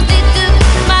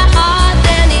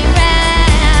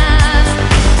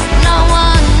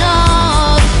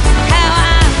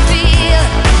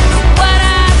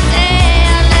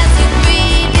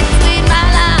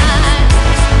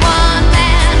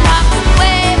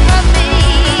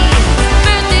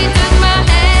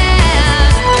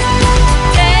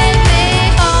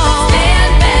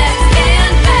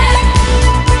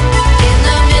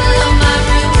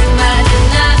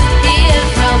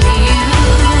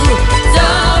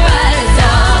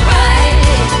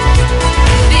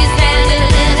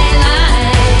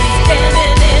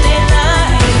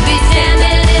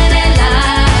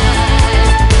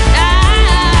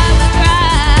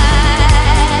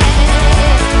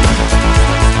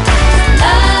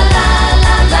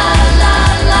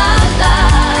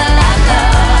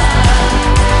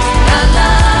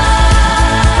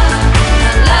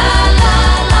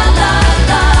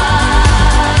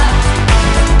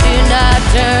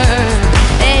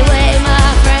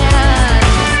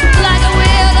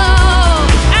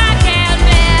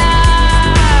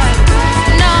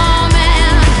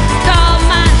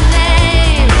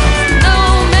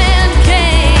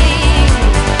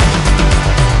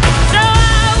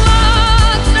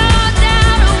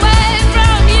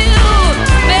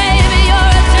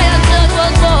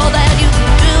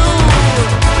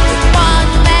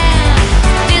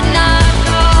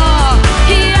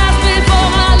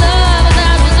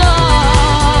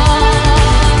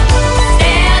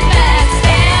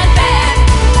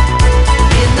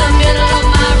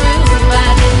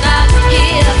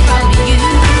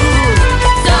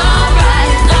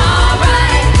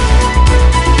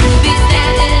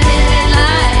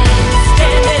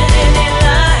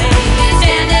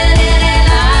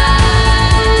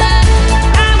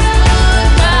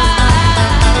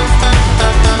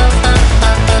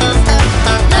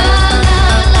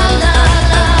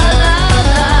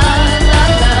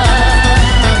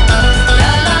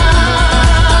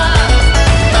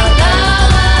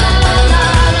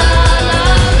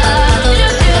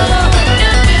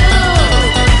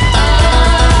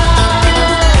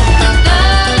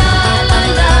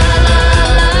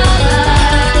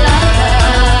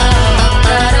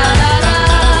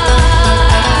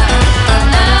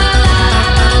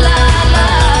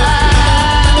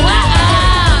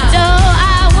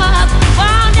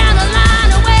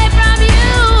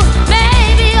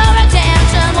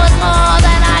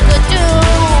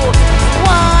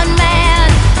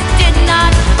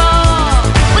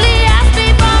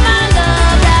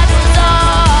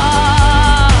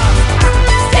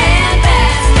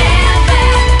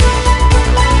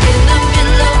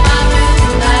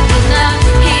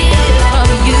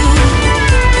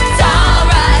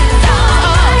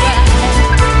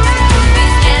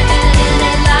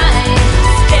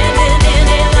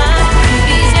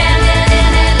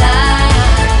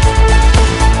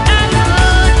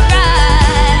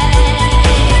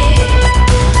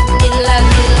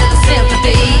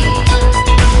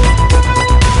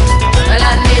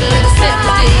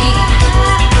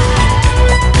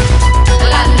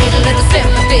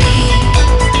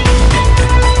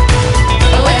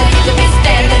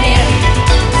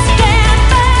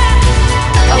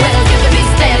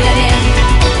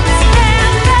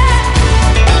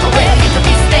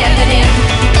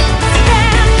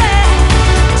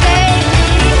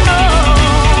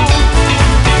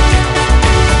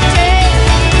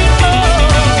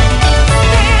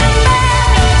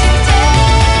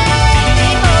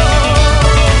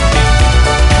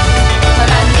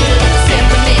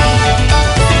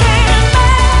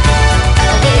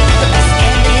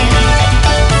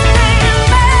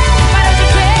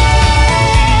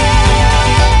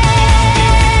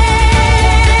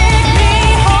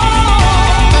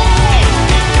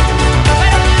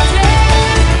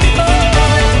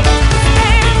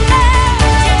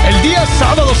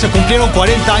 cumplieron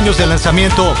 40 años de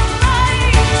lanzamiento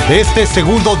de este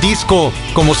segundo disco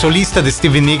como solista de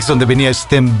Stevie Nicks, donde venía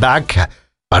Stand Back,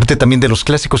 parte también de los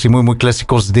clásicos y muy muy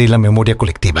clásicos de la memoria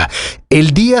colectiva.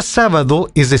 El día sábado,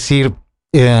 es decir,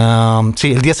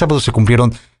 el día sábado se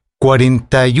cumplieron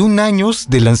 41 años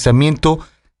de lanzamiento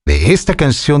de esta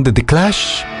canción de The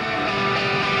Clash,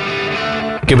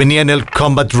 que venía en el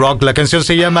Combat Rock. La canción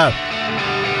se llama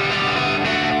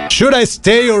Should I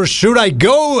Stay or Should I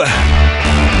Go?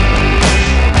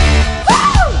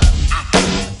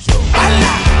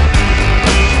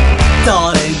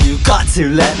 Darling, you got to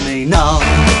let me know.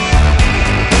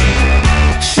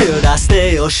 Should I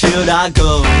stay or should I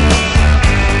go?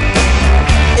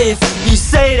 If you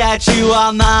say that you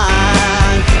are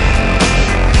mine,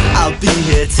 I'll be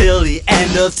here till the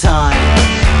end of time.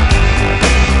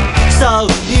 So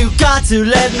you got to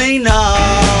let me know.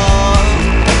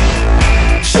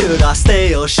 Should I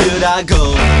stay or should I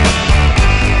go?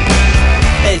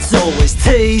 It's always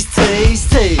tease, tease,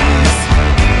 tease.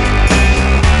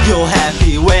 You're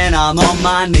happy when I'm on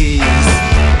my knees.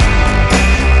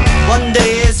 One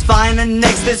day is fine and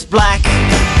next is black.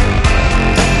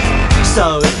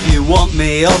 So if you want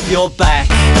me off your back,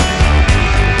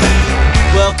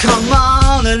 well come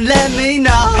on and let me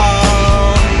know.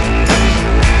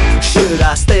 Should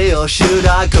I stay or should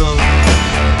I go?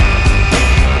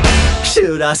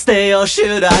 Should I stay or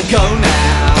should I go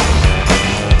now?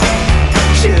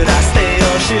 Should I stay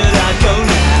or should I go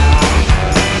now?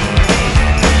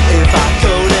 If I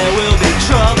go there will be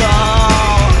trouble,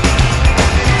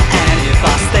 and if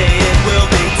I stay it will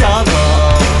be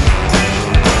double.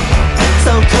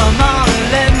 So come on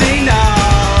and let me know.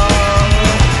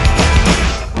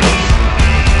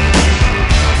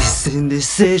 This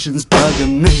indecision's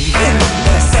bugging me.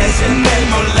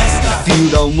 If you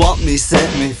don't want me, set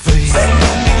me free.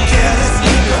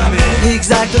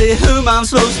 Exactly whom I'm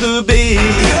supposed to be.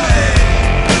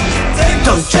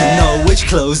 Don't you know which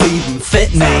clothes even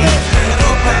fit me?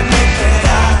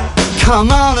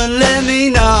 Come on and let me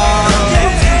know.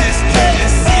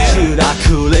 Should I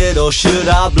cool it or should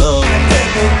I blow?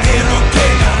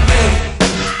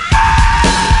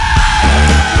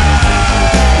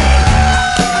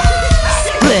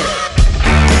 Split.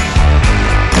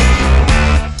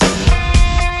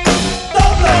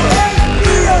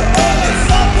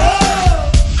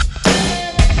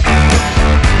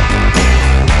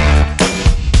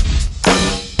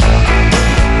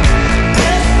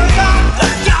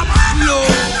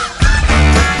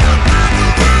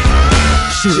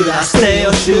 Should I stay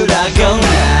or should I go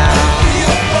now?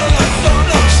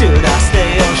 Should I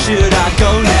stay or should I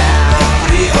go now?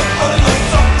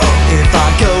 If I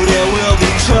go there will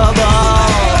be trouble,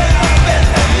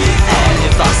 and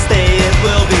if I stay it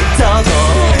will be double.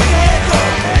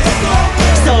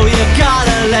 So you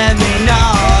gotta let me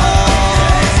know.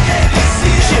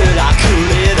 Should I cool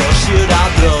it or should I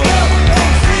blow?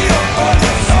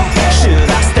 Should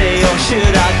I stay or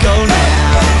should I go now?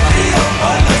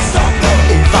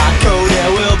 If I go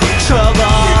there will be trouble,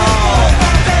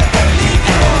 and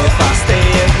if I stay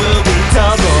it will be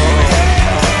double.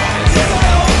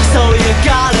 So you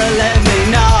gotta let me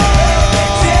know.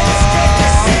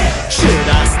 Should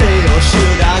I stay or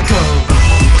should I go?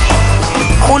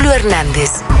 Julio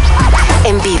Hernández,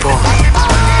 en vivo.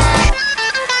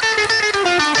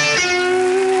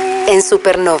 En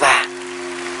Supernova.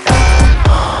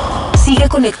 Sigue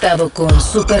conectado con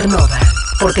Supernova,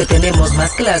 porque tenemos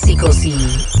más clásicos y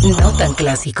no tan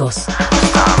clásicos.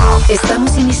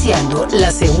 Estamos iniciando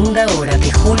la segunda hora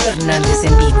de Julio Hernández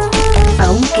en vivo.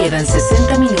 Aún quedan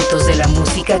 60 minutos de la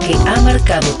música que ha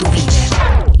marcado tu vida.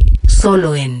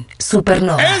 Solo en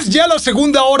Supernova. Es ya la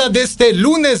segunda hora de este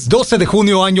lunes 12 de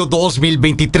junio año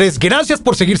 2023. Gracias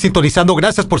por seguir sintonizando,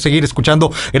 gracias por seguir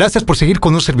escuchando, gracias por seguir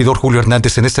con un servidor Julio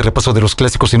Hernández en este repaso de los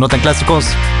clásicos y no tan clásicos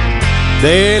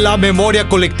de la memoria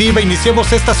colectiva.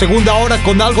 Iniciemos esta segunda hora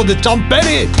con algo de Tom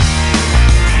Petty.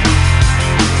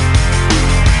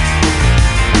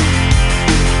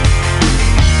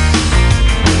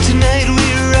 Tonight we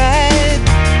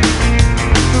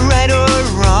right or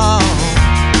wrong.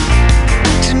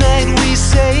 Tonight we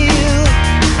sail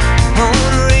on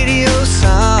a radio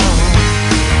song.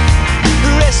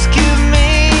 Rescue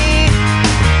me.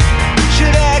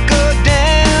 Should I go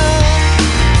down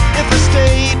if I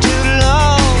stay too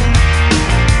long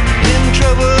in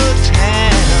troubled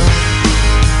town?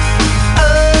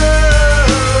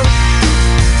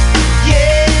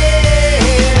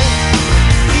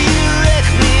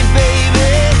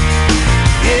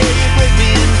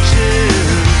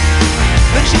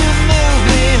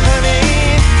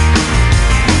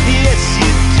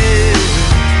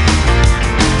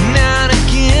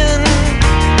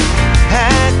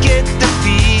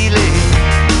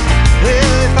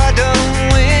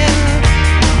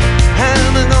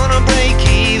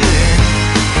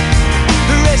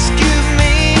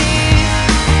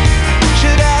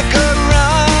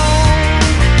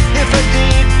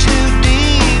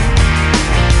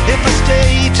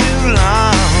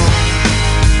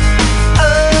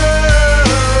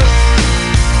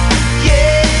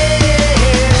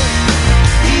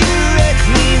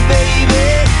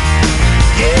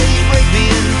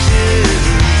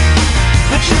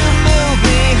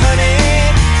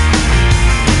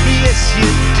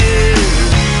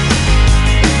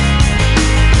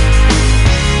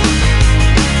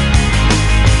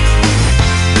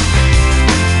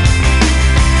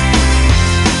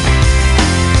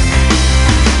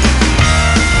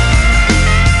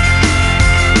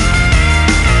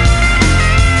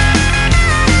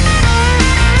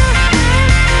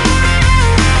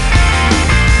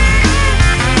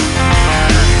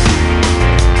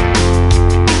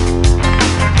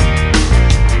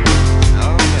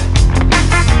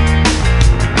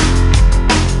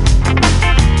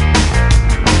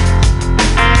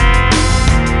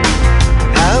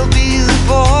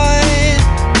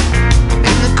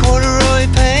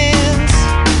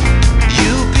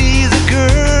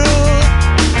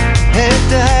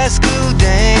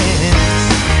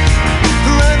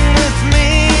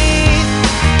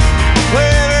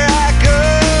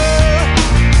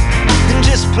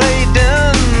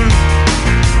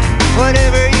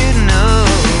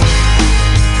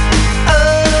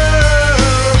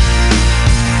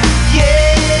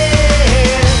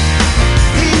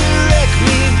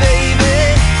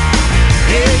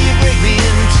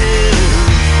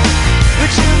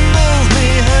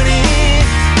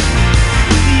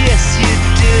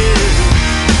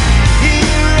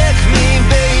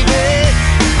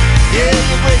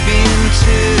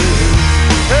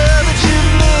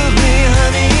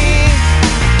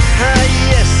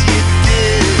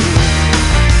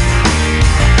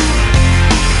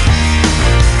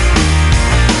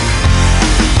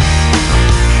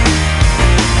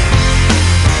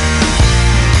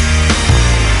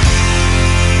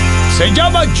 Se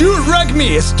llama You Wreck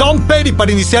Me, Stone Petty,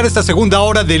 para iniciar esta segunda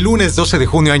hora de lunes 12 de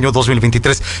junio año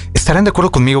 2023. Estarán de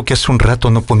acuerdo conmigo que hace un rato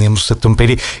no poníamos a Stone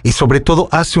Petty y sobre todo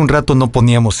hace un rato no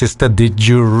poníamos esta de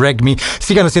You Wreck Me.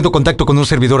 Sigan haciendo contacto con un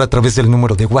servidor a través del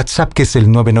número de WhatsApp, que es el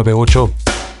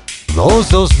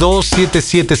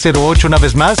 998-222-7708. Una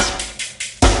vez más,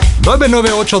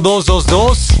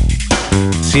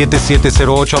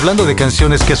 998-222-7708. Hablando de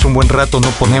canciones que hace un buen rato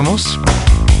no ponemos,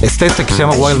 está este que se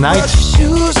llama Wild Night.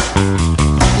 You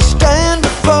stand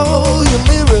before your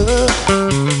mirror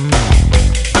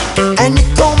and you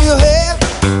comb your hair,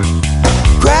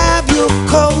 grab your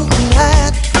coat and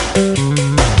hat,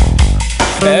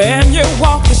 and you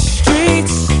walk the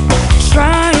streets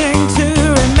trying to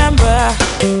remember,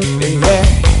 yeah,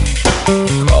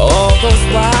 all those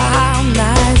wild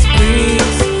nights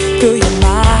breeze through your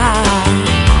mind,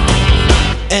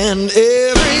 and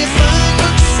everything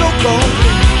looks so complete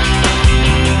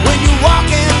when you're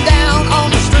walking down on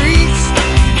the streets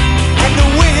and the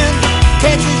wind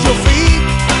catches your feet,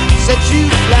 sets you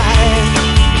flying,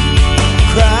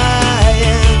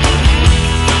 crying.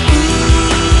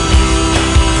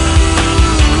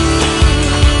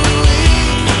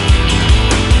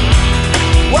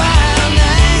 Wild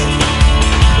night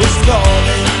is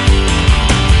calling.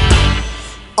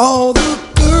 All the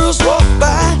girls walk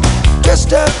by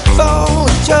dressed up for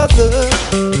each other,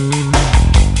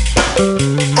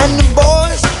 and the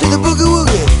boys do the boogie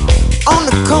woogie on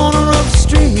the corner of the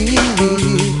street.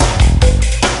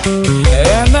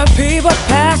 and the people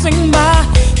passing by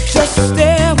just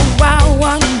stare with wild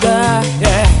wonder,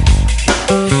 yeah.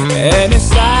 And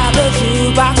inside the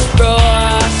jukebox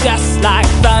roars just like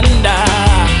thunder,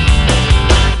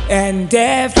 and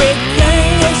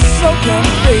everything is so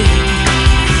complete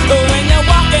when you're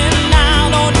walking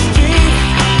out on the street,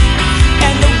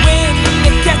 and the wind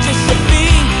that catches your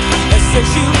feet and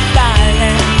sets you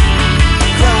flying,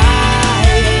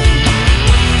 crying.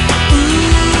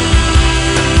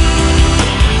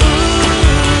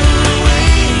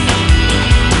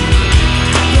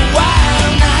 The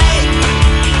wild night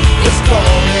is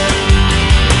calling.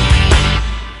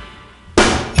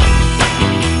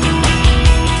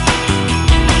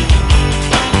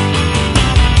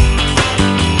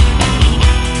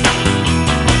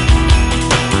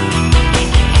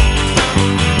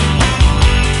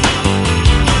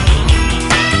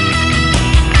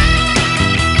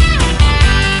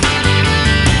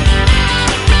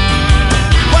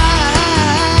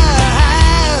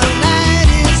 Wild night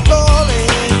is calling.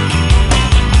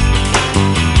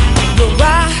 The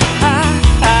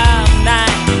wild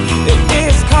night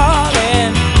is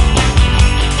calling.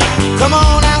 Come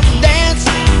on out and dance.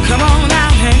 Come on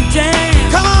out and dance.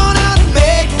 Come on out and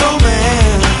make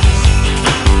romance.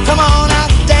 Come on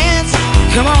out and dance.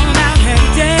 Come on out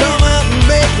and dance. Come out and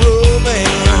make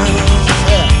romance.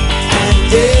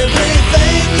 And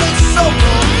everything looks so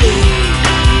complete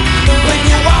when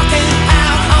you're walking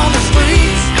out on the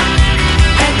streets,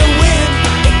 and the wind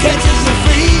that catches your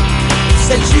feet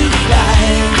sets you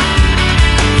flying,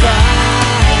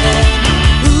 flying.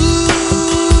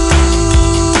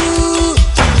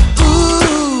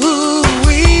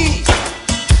 Ooh-wee.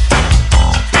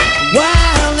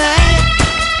 Wild night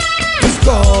is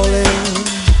calling.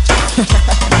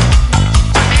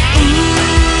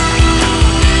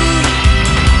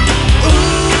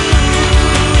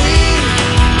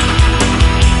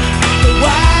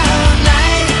 Wild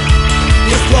night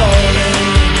is calling.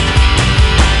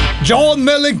 John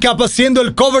Mellencamp haciendo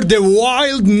el cover de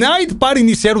Wild Night para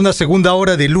iniciar una segunda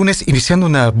hora de lunes, iniciando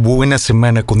una buena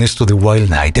semana con esto de Wild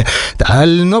Night.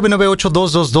 Al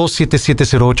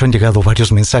 998-222-7708 han llegado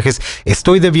varios mensajes.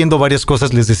 Estoy debiendo varias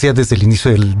cosas, les decía desde el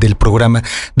inicio del programa.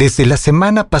 Desde la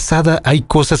semana pasada hay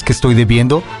cosas que estoy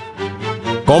debiendo,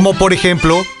 como por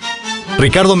ejemplo,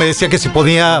 Ricardo me decía que si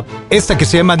ponía esta que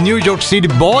se llama New York City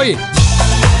Boy.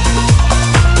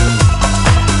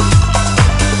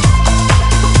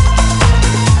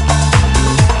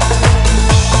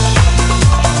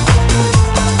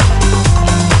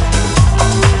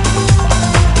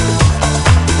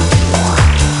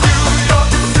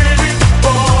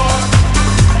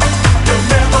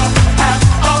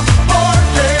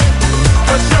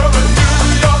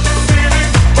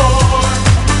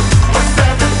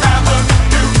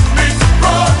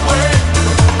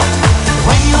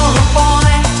 When you're a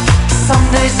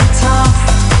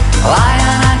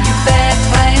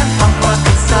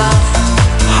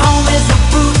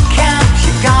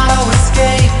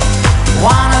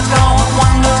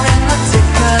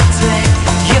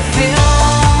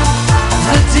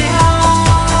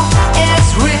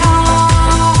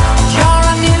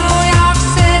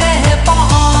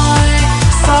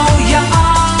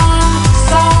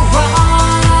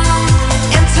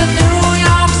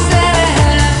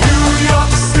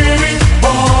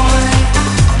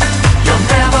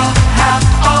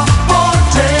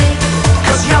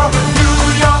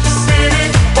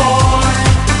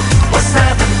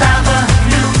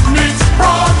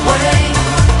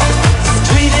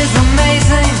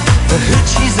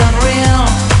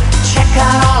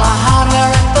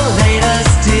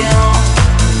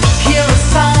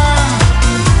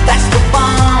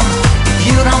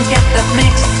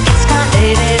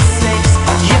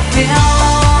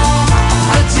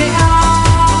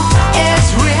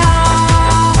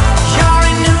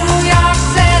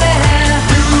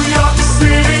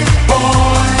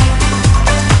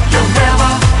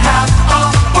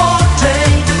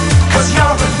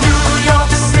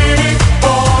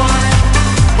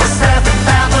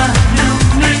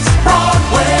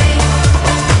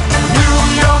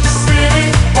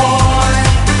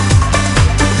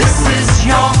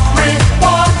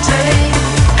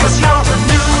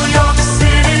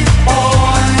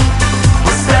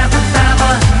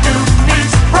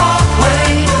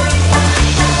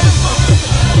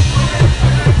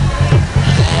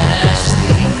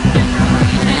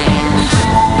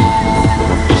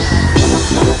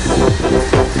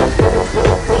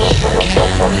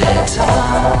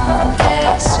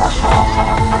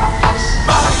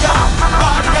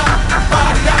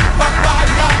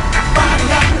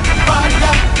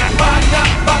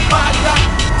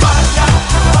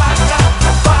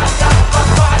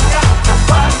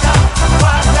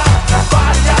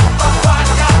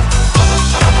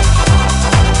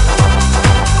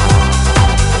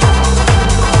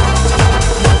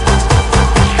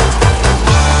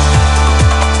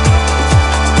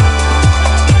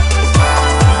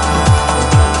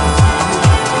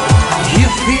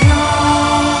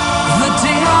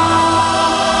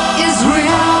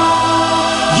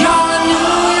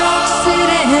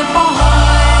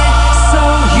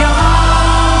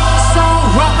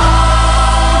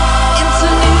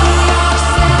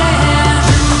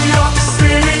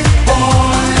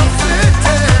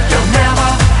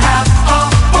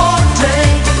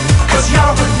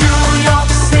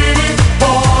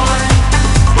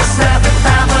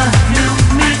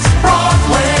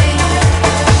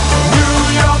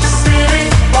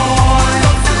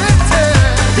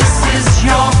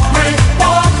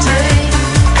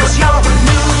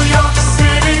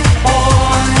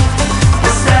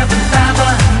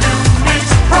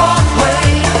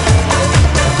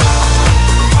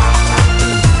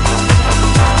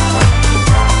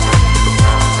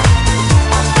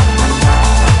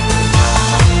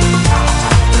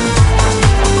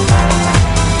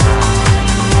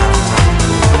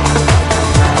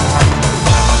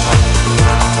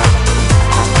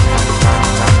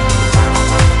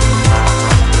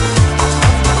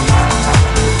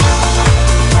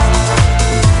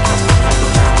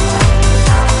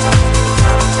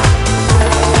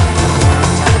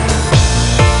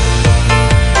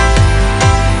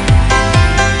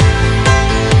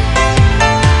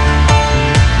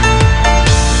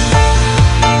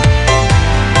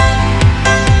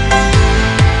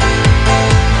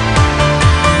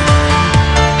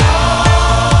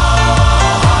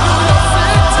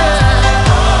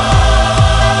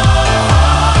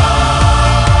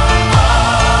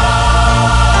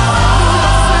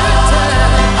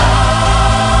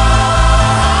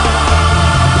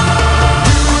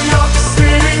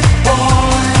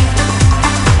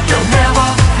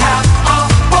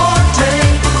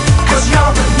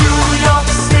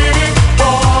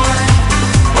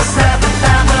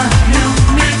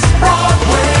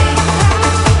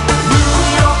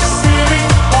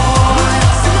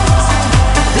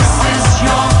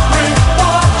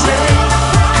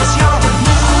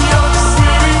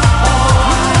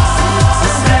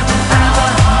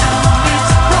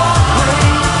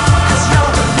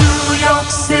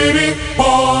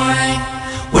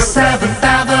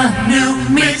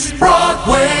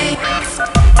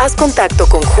Haz contacto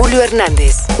con Julio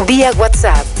Hernández vía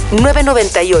WhatsApp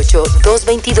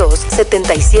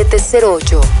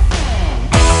 998-222-7708.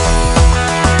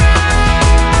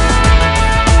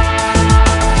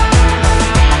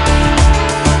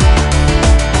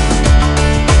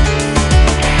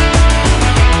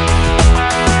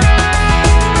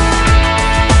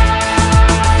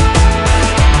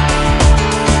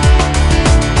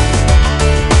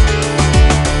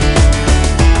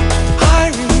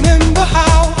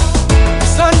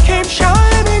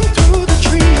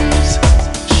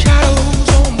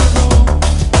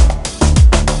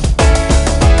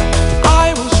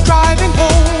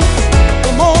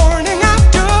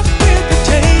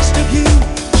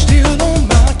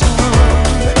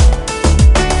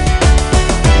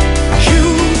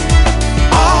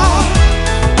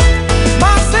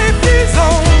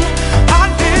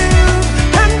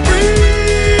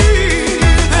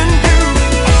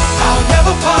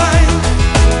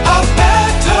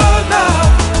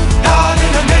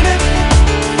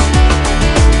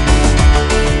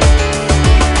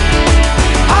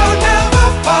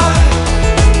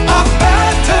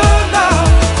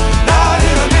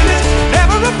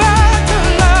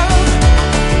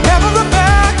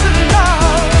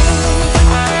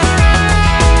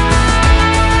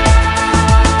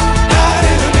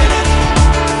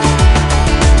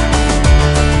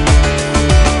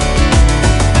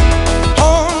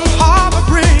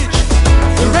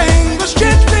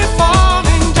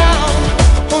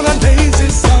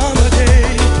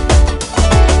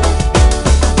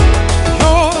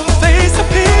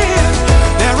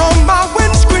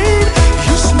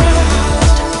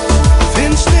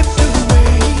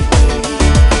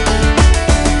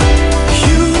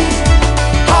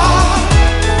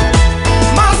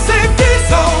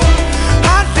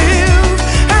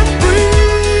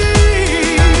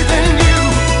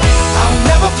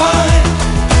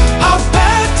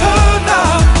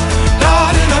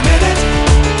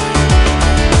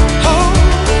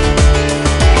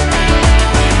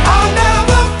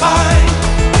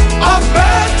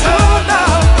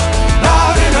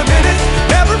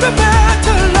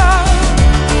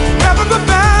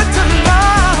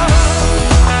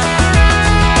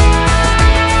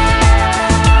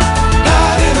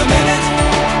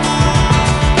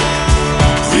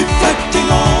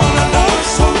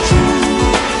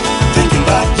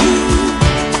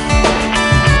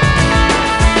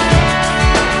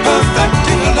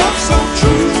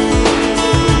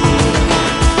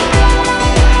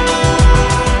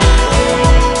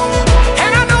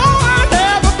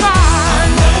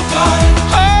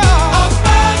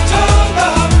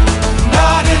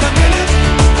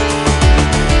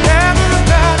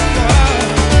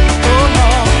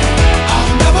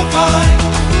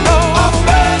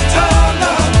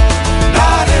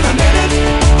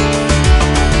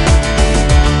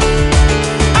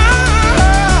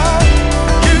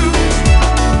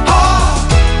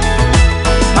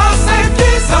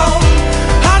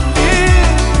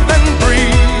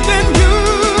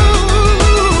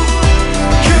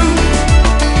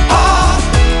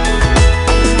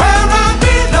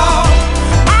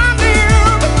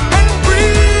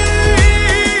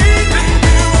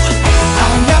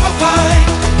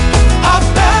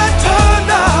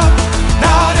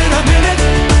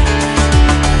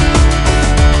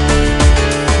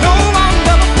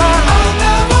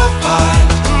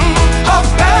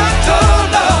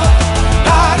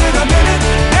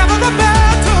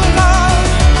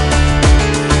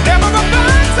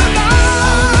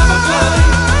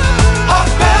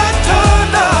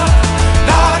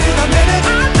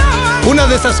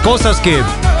 De esas cosas que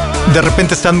de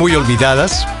repente están muy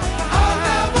olvidadas.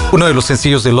 Uno de los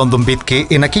sencillos de London Beat que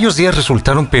en aquellos días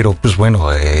resultaron, pero pues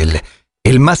bueno,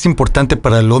 el más importante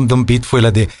para London Beat fue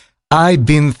la de I've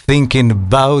been thinking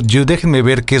about you. Déjenme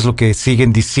ver qué es lo que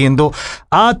siguen diciendo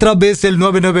a través del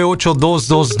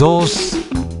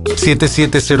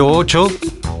 998-222-7708.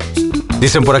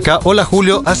 Dicen por acá: hola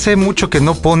Julio, hace mucho que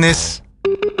no pones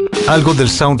algo del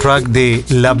soundtrack de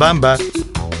La Bamba.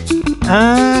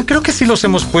 Creo que sí los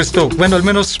hemos puesto. Bueno, al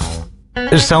menos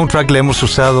el soundtrack lo hemos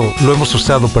usado,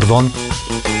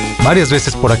 varias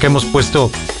veces. Por acá hemos puesto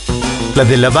la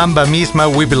de La Bamba misma,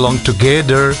 We Belong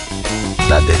Together,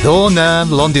 la de Donna,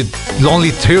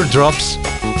 Lonely Teardrops,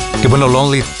 que bueno,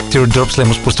 Lonely Teardrops la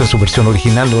hemos puesto en su versión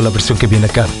original, no la versión que viene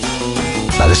acá.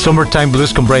 La de Summertime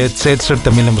Blues con Brian Setzer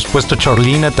también la hemos puesto.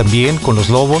 Charlina también con Los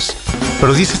Lobos.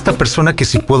 Pero dice esta persona que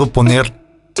si puedo poner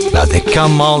la de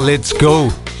Come On, Let's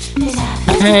Go.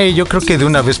 Yo creo que de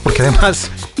una vez, porque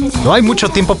además no hay mucho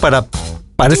tiempo para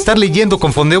estar leyendo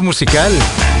con fondeo musical.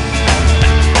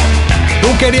 Tú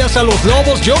querías a los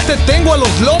Lobos, yo te tengo a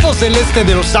los Lobos del Este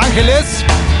de Los Ángeles,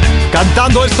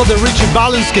 cantando esto de Richie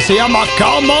Valens que se llama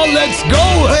Come On, Let's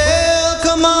Go. Well,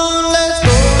 come on, let's go,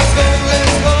 let's go,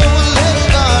 let's go, little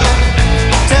darling.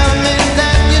 Tell me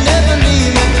that you never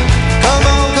leave me. Come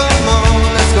on,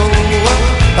 let's go.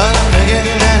 Again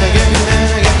and again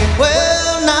and again.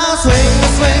 Well, now swing me,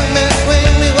 swing me,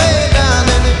 swing me way down.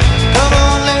 Come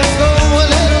on, let's go,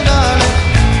 little darling.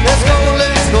 Let's go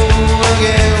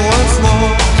again once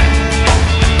more.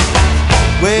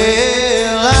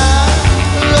 Well, I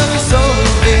love you so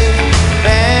dear,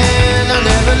 and I'll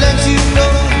never let you go.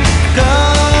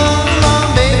 Come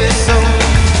on, baby, so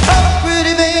oh,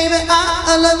 pretty baby,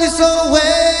 I love you so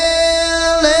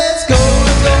well. Let's go,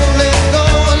 let's go, let's go,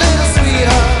 little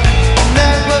sweetheart.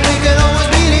 That's what we can always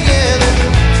be together.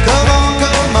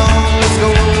 Come on, let's go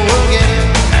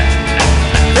again.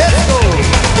 Let's go.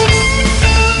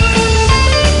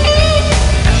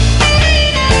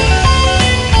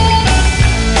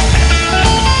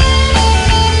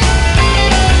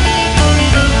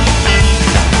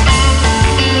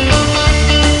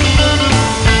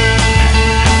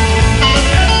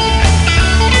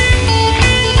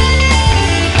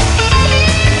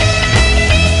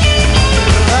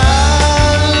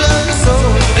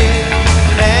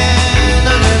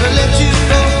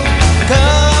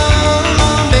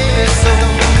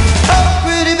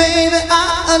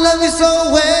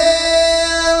 So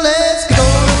well, let's go,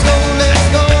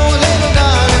 little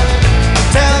darling.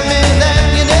 Tell me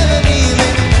that you never leave me.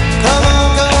 Come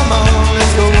on,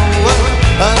 let's go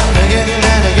again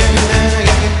and again and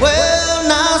again. Well,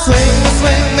 now swing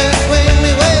me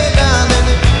way down.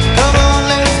 Come on,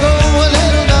 let's go,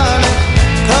 little darling.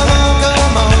 Come on,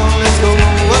 let's go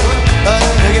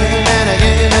again and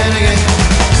again and again.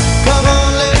 Come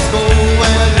on, let's go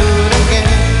and do it again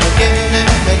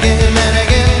and again and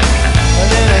again.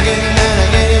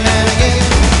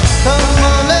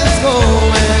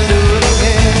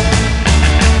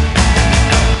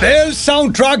 El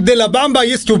soundtrack de La Bamba,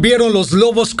 y estuvieron los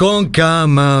Lobos con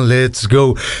Come On, Let's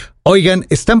Go. Oigan,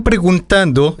 están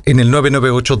preguntando en el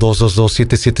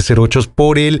 998-222-7708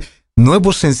 por el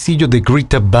nuevo sencillo de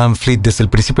Greta Van Fleet. Desde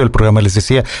el principio del programa les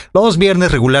decía, los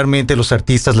viernes regularmente los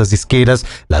artistas, las disqueras,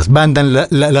 las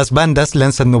bandas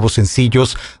lanzan nuevos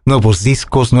sencillos, nuevos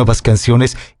discos, nuevas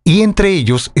canciones, y entre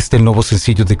ellos está el nuevo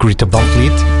sencillo de Greta Van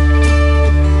Fleet,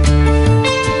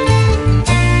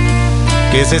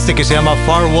 que es este que se llama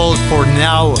Farewell for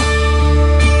Now.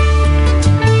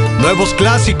 Nuevos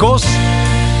clásicos,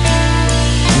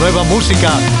 nueva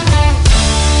música.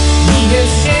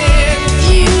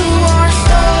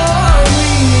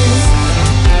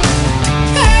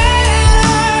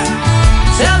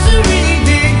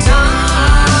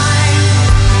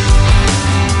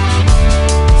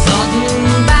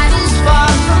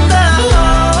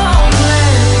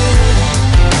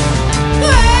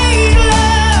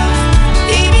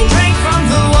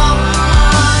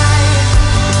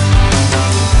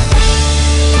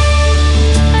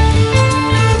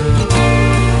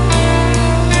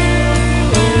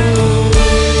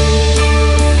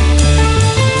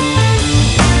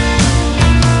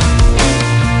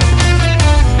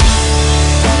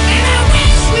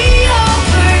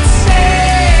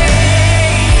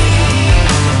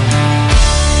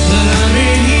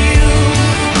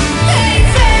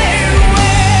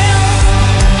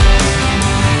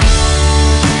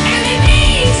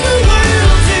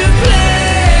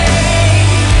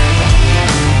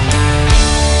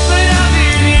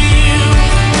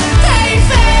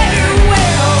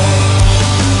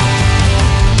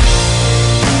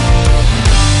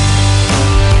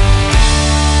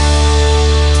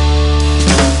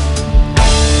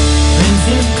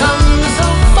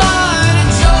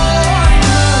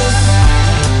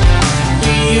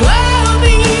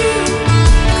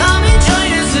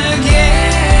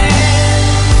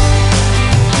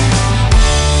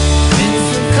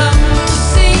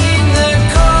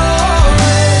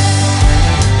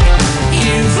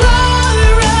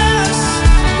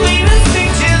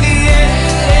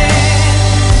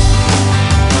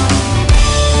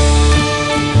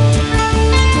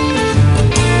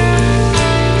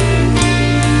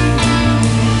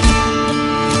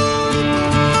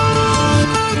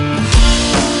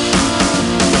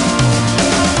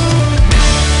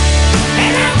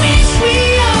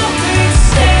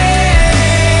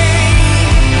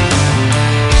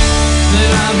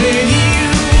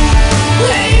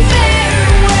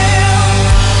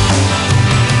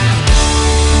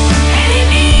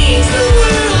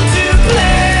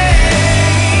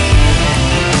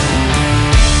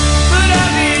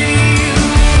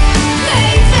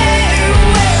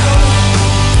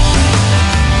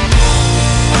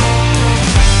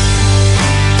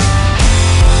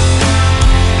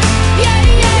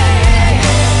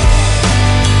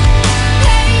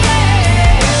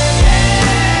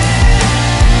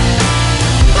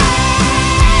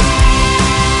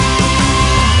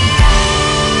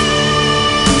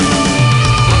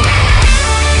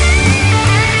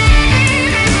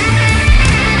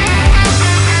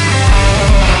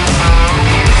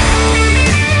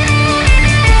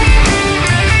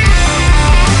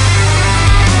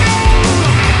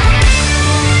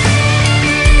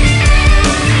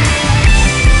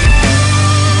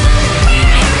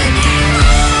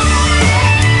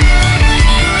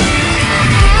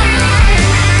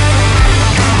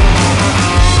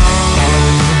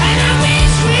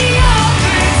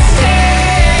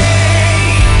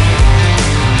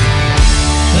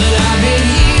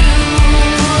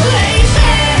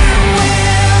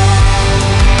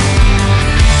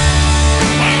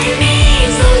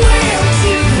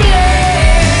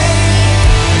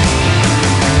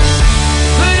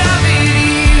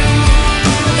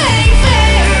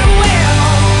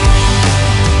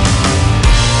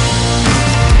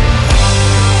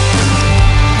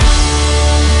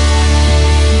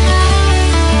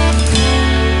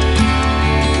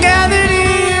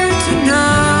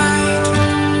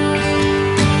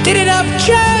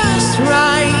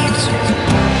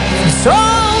 it's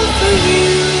all for you.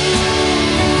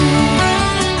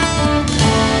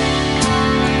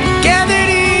 Gathered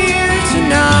here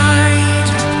tonight,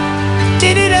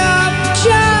 did it up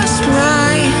just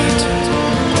right,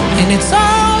 and it's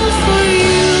all for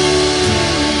you.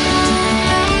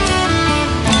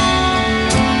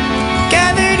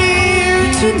 Gathered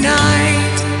here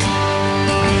tonight,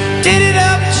 did it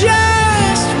up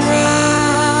just right.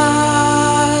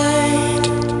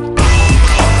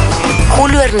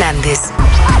 Julio Hernández,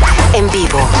 en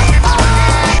vivo.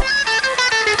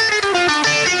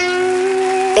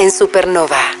 En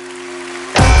Supernova.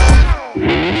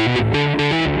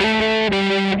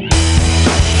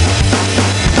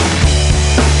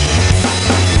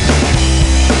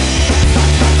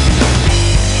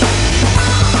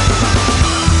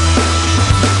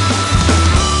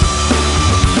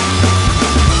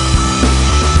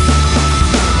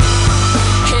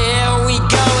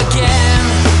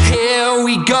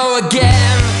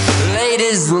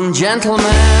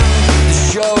 Gentlemen, the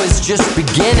show is just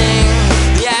beginning.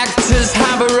 The actors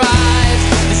have arrived.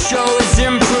 The show is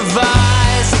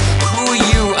improvised. Who are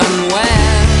you and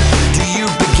when do you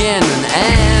begin and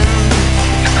end?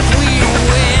 We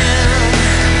win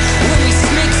when we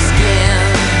snake skin,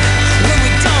 when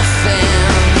we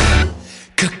dolphin,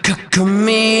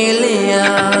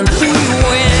 chameleon. We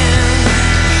win.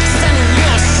 Stand in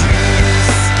your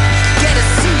shoes, get a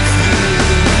seat.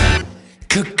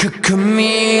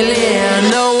 Chameleon.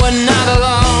 No, we're not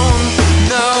alone.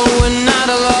 No, we're not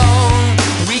alone.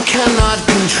 We cannot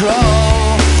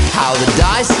control how the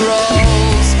dice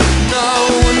rolls. No,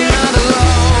 we're not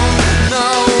alone. No,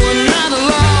 we're not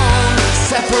alone.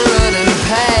 Separate in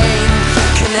pain,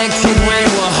 connected when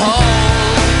we're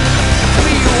whole.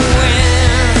 We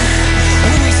win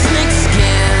when we snake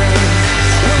skin,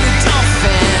 when we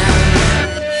dolphin,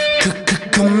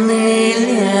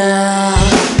 chameleon.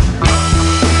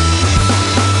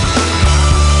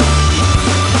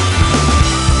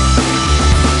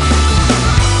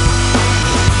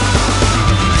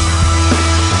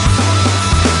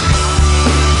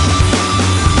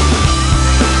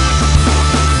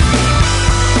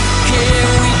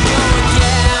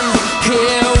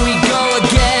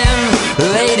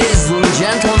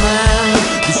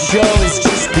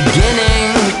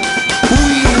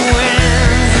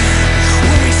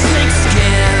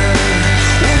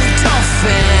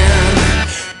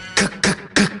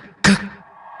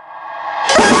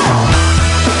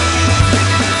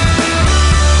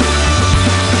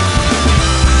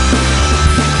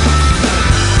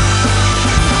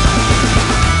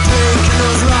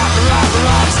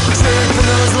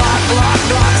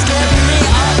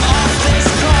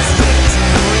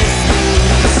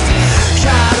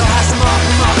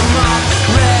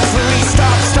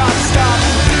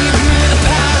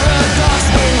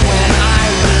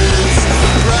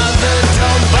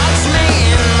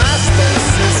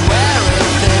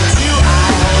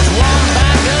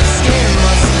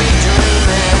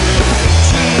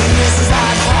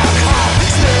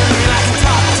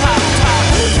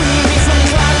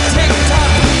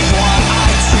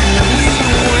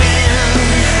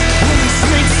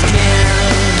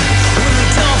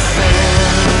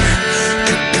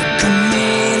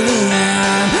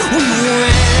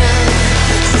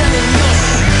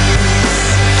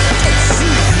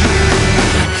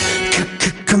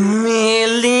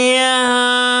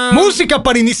 Música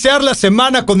para iniciar la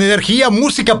semana con energía,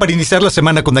 música para iniciar la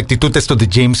semana con actitud. Esto de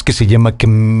James que se llama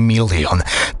Chameleon.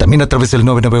 También a través del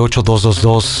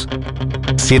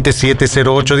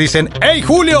 998-222-7708 dicen: ¡Hey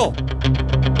Julio!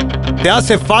 ¿Te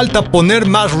hace falta poner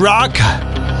más rock?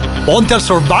 Ponte al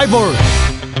Survivor.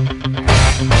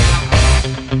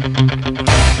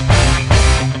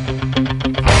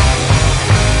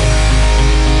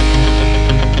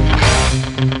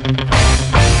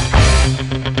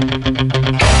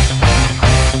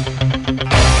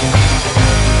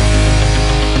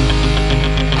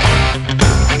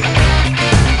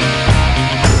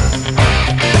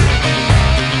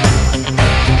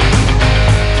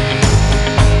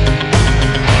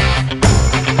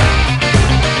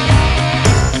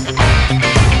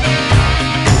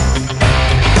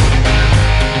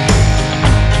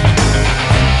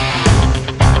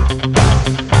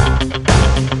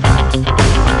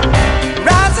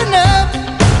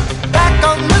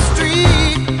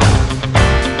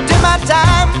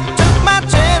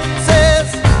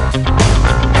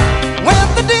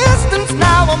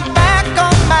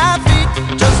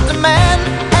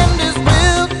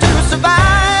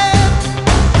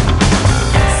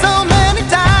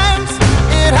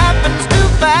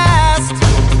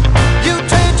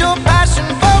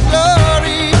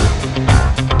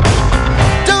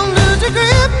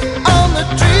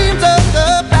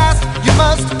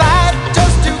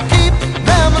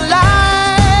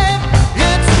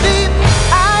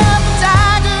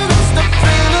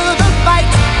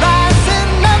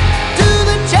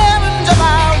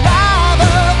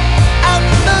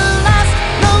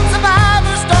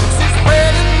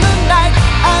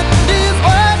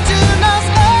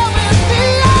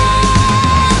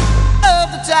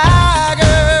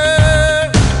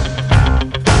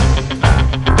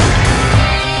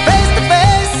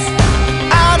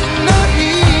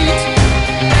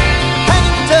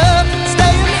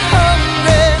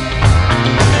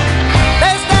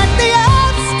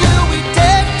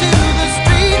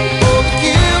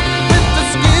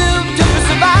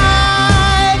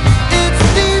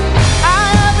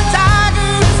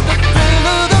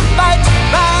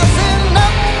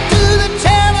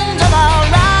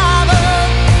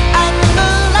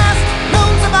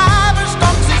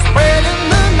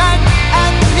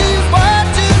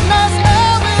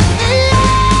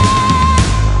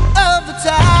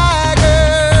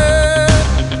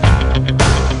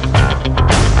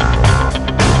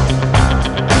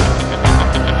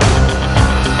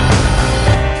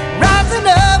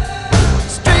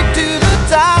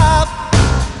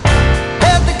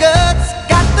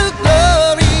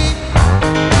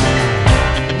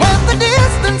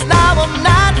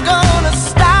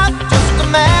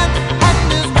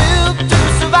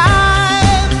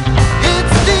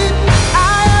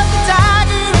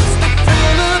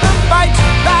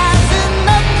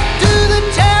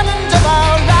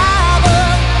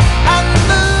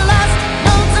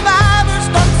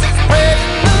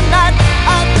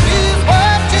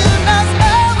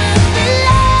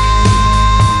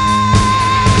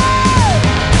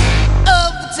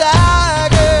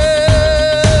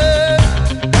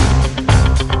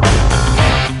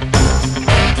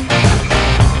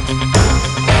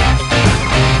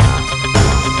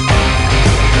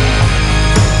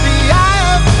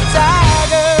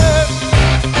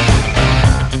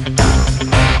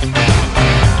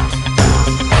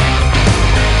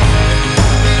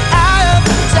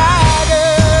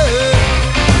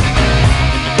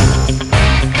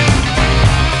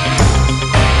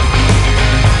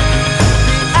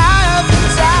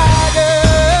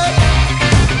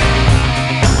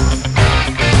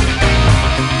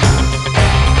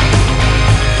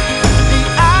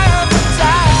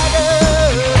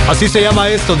 Así se llama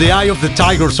esto, The Eye of the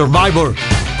Tiger Survivor.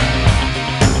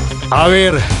 A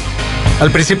ver,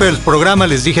 al principio del programa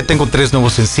les dije tengo 3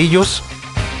 nuevos sencillos.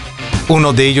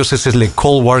 Uno de ellos es el de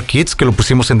Cold War Kids, que lo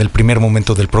pusimos en el primer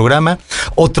momento del programa.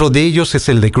 Otro de ellos es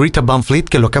el de Greta Van Fleet,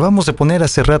 que lo acabamos de poner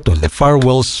hace rato, el de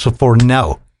Farewells for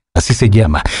Now. Así se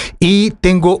llama. Y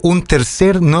tengo un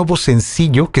tercer nuevo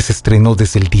sencillo que se estrenó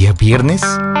desde el día viernes.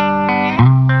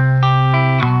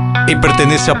 Y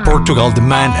pertenece a Portugal The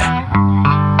Man.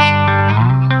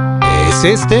 Es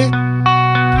este,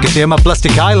 que se llama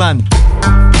Plastic Island.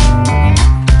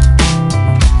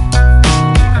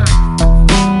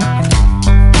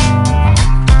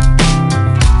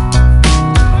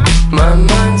 My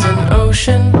mind's an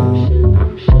ocean,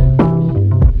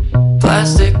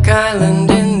 plastic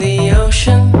island in the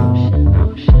ocean,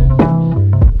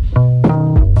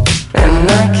 and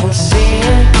I can see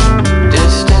it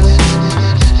distant.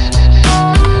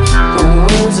 The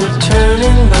wheels are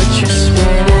turning, but you're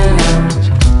spinning out.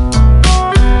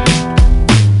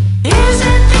 Is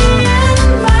it the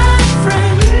end, my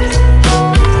friend,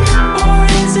 or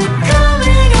is it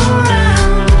coming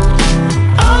around,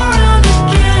 around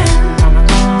again?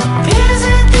 Is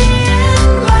it the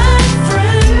end, my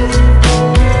friend?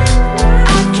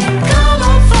 I can come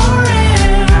up for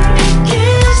air. It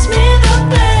gives me the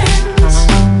bends.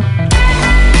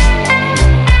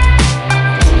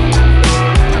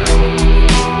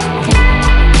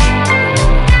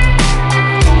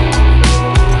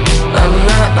 I'm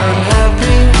not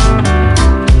unhappy.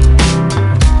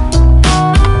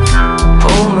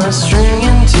 Pull my string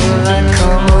until I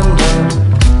come undone.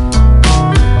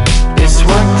 It's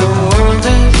what the world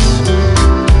is.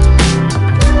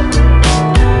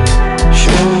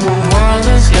 Show the world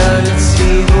has got its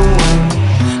evil way.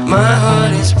 My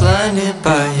heart is blinded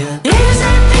by you. Is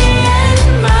it the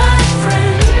end, my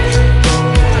friend?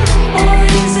 Or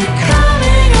is it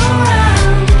coming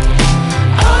around,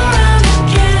 around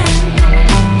again?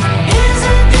 Is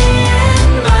it the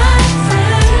end, my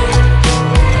friend?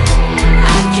 I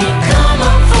can come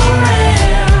up for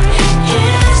air. It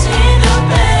gives me the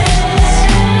best.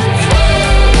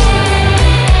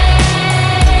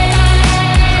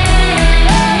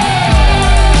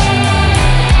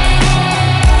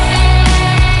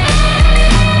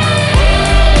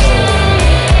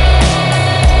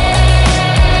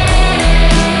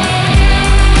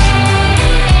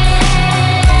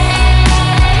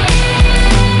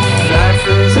 Life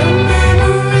is a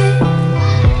memory,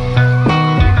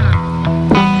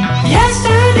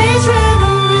 yesterday's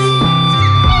reverie.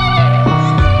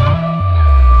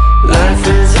 Life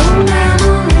is a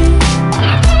memory,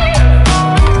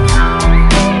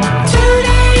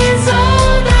 today is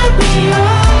all that we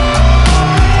are.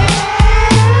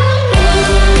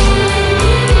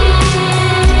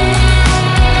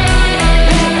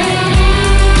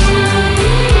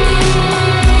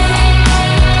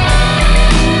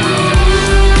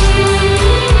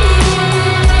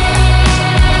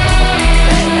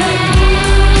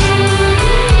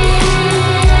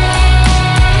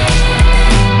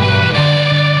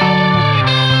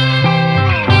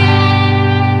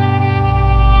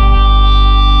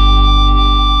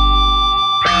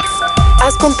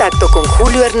 Haz contacto con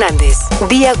Julio Hernández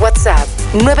vía WhatsApp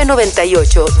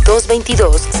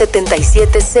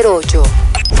 998-222-7708.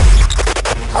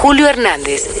 Julio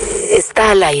Hernández está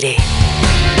al aire.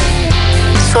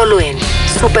 Solo en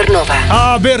Supernova.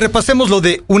 A ver, repasemos lo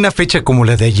de una fecha como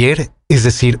la de ayer, es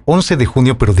decir, 11 de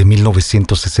junio pero de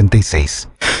 1966.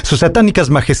 Sus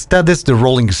satánicas majestades de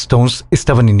Rolling Stones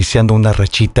estaban iniciando una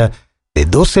rachita de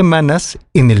 2 semanas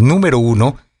en el número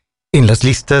 1 en las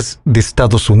listas de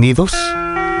Estados Unidos.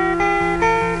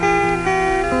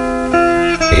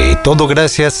 Todo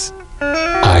gracias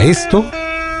a esto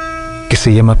que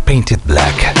se llama Painted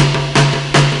Black. I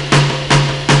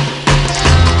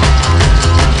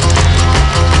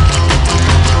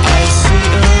see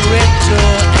a red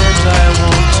door and I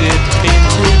want it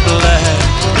painted black.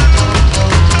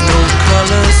 No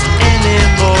colors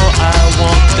anymore, I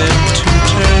want them to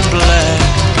turn black.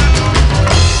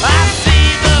 I see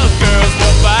the girls go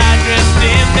by dressed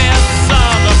in their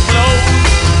summer clothes.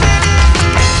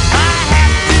 I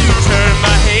have to turn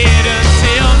my head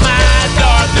until my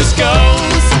darkness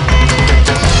goes.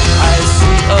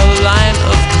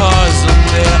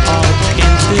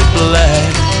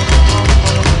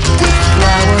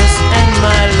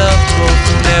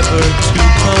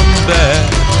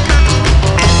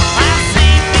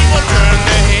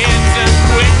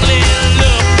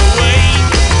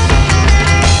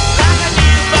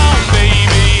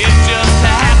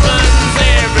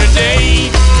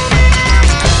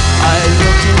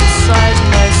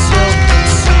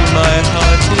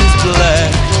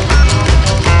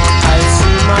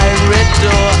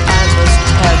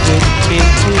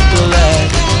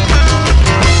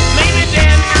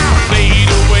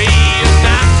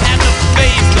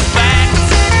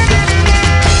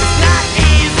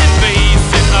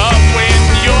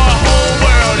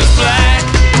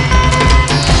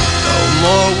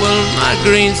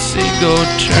 see go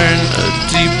turn a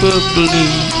deeper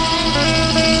blue.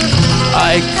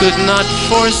 I could not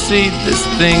foresee this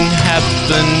thing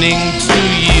happening to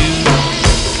you.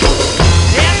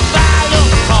 If I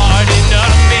look hard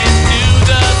enough into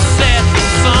the setting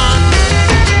sun,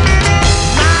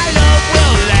 my love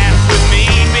will laugh with me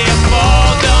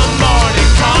before the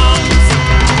morning comes.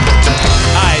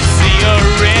 I see a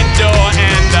red door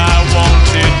and I want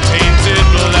it painted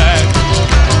black.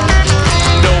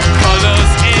 No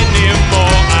colors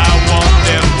anymore, I want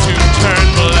them to turn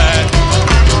black.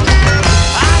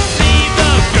 I see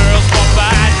the girls walk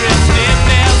by dressed in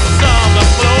their summer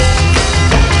clothes.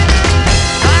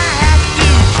 I have to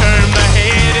turn my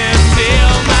head until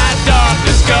my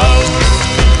darkness goes.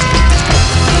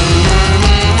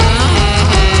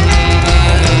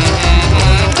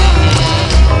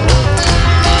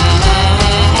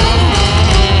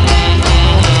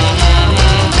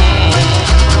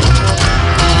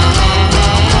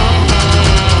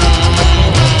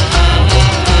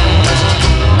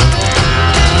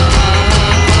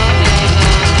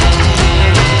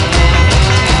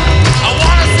 I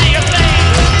wanna see a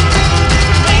fade,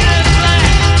 faded black,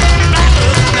 black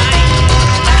as night,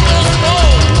 black as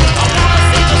coal. I wanna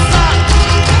see the sun,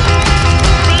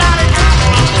 blotted out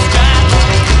from the sky.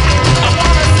 I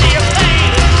wanna see a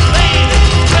faded, faded,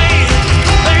 faded,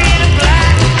 faded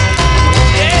black,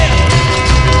 yeah.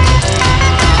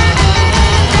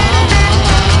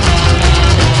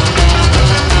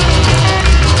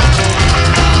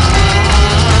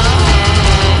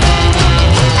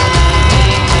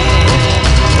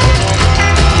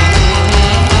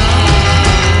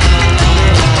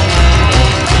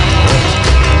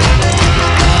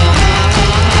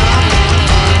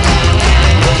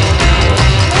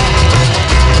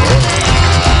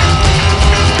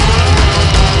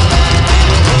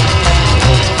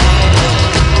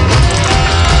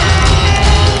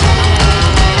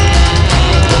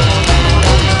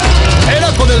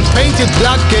 Era con el Painted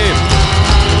Black que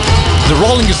The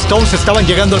Rolling Stones estaban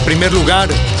llegando al primer lugar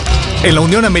en la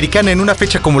Unión Americana en una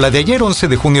fecha como la de ayer, 11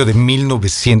 de junio de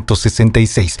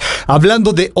 1966.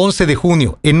 Hablando de 11 de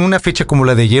junio, en una fecha como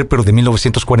la de ayer, pero de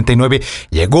 1949,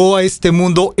 llegó a este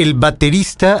mundo el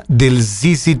baterista del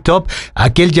ZZ Top,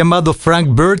 aquel llamado Frank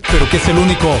Bird, pero que es el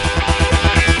único,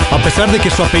 a pesar de que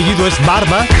su apellido es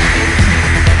Barba,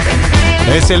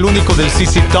 es el único del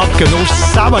ZZ Top que no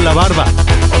usaba la barba.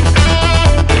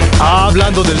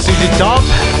 Hablando del ZZ Top,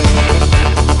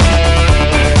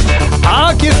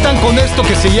 aquí están con esto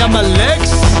que se llama Legs.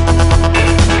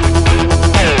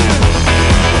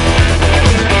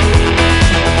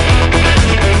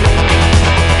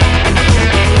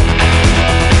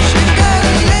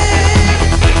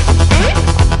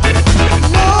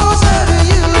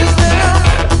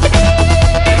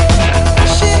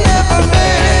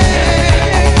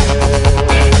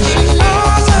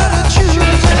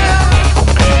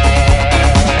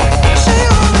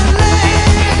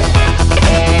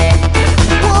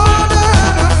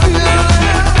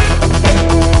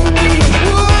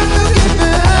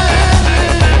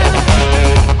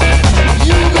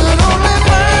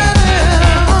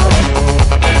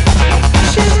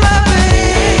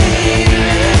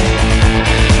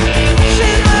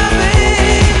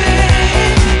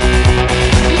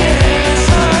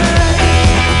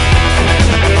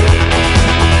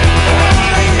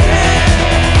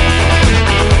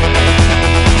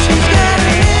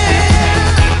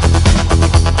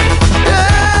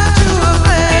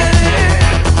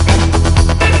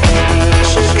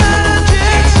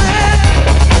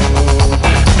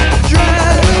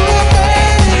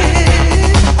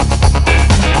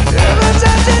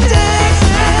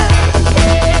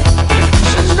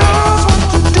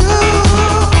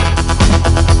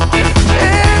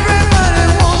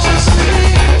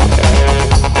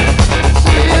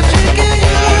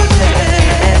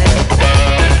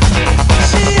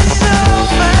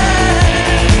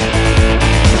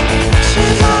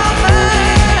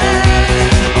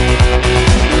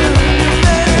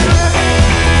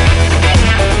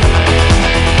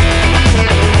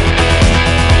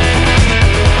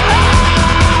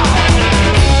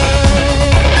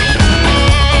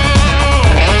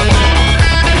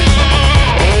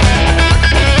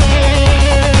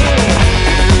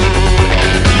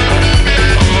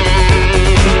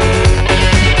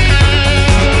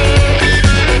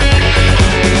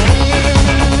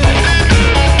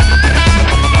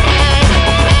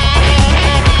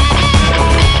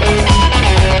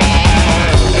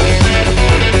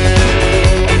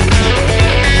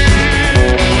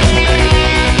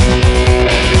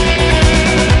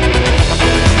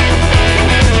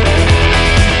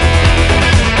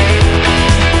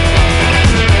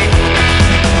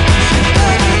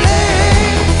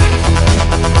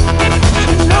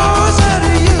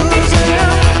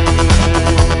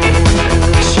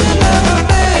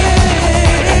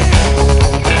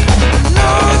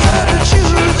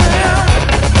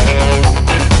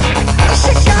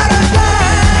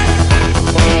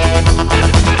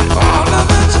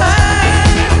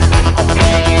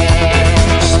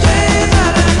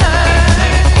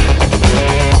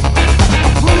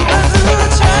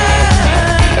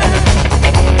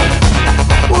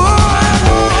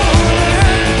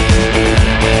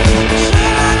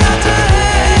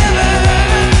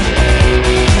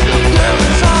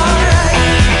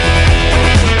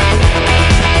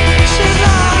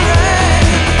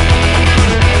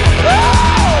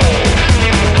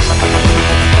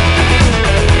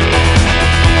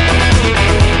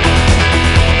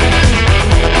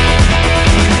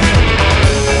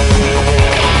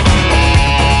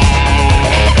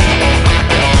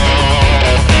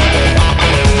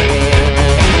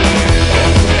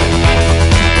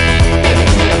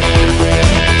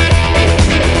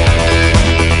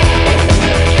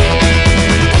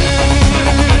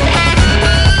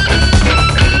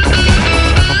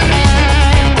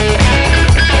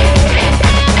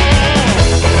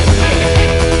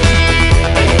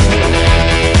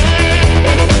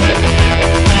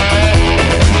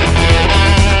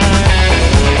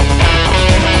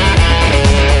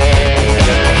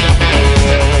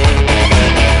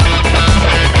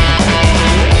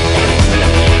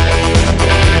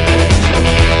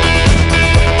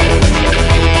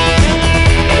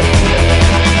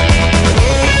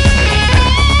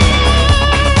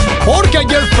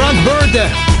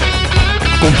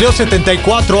 Cumplió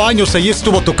 74 años, ahí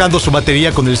estuvo tocando su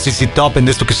batería con el CC Top en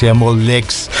esto que se llamó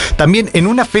Lex. También en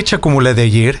una fecha como la de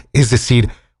ayer, es decir,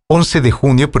 11 de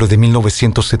junio, pero de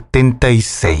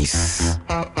 1976.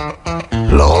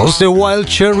 Los de Wild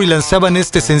Cherry lanzaban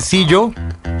este sencillo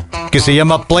que se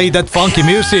llama Play That Funky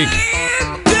Music.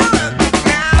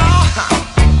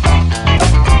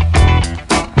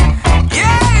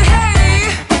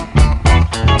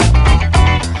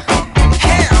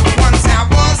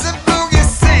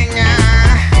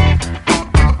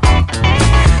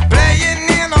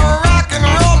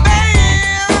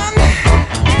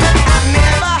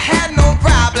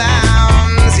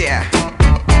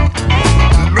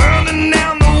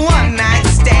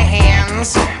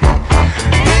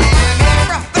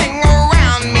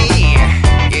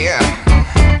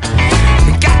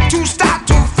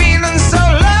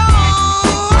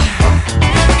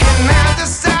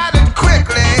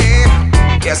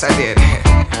 Yes, I did.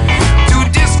 To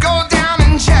disco down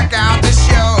and check out the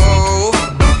show.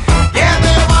 Yeah,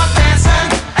 they were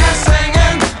dancing and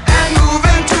singing and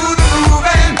moving to the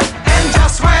grooving. And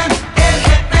just when it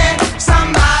hit me,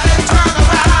 somebody turned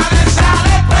around and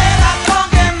shouted, "Play that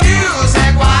funky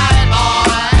music, white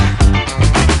boy.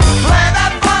 Play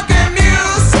that funky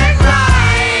music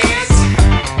right.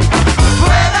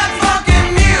 Play that funky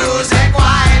music,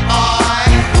 white boy.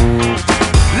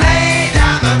 Lay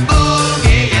down the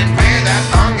boogie and play that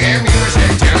funky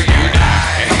music till you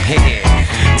die."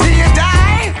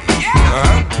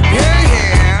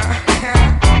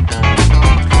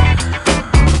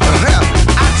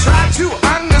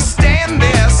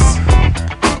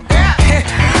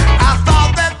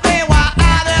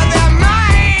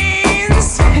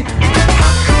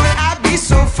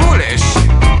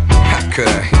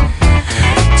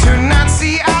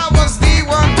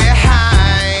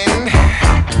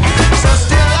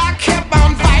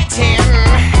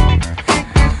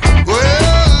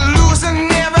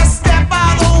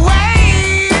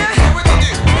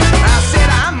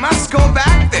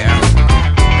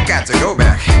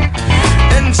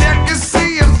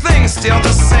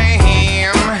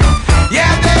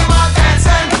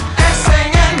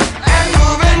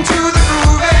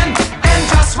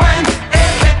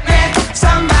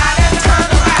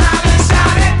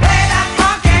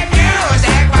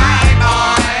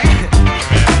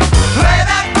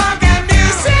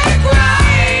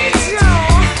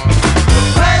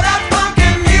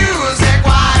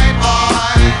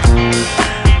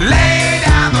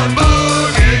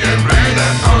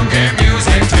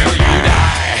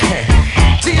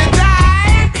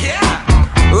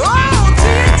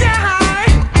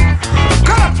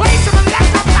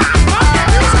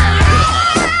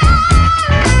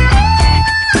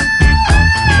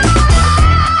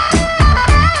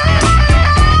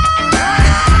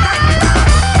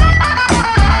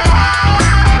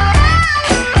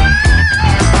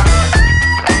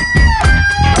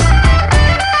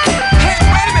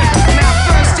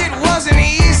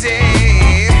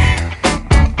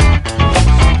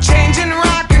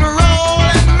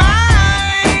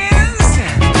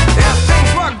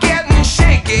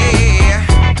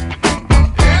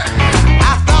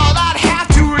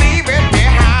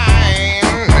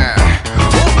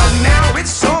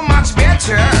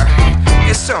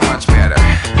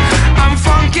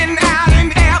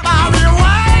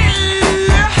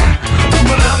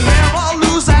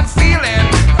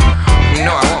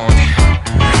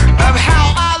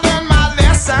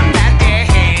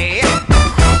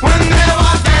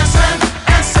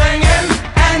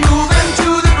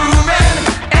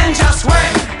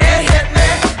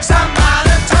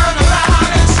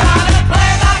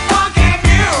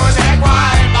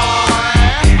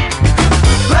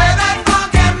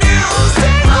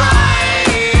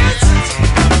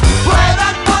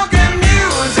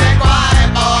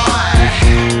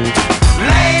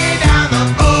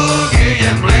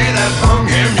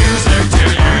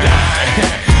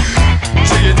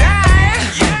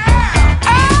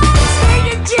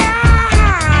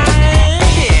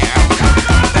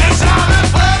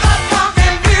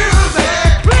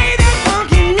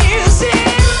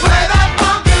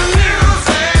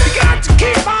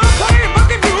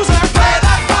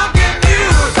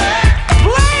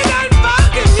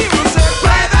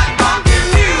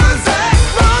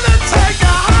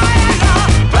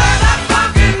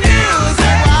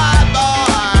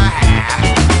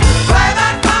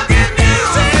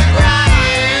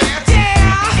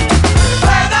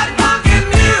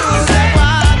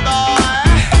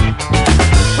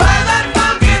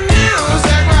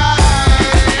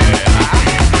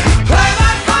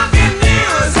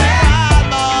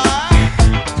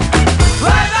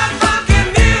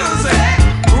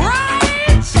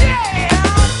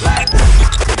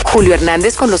 Julio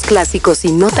Hernández con los clásicos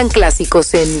y no tan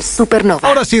clásicos en Supernova.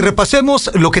 Ahora sí, repasemos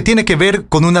lo que tiene que ver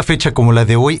con una fecha como la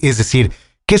de hoy, es decir,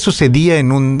 qué sucedía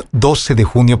en un 12 de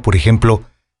junio, por ejemplo,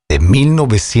 de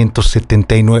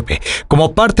 1979.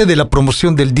 Como parte de la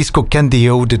promoción del disco Candy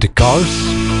O de The Cars,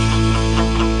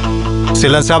 se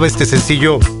lanzaba este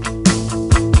sencillo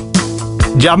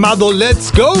llamado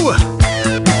Let's Go.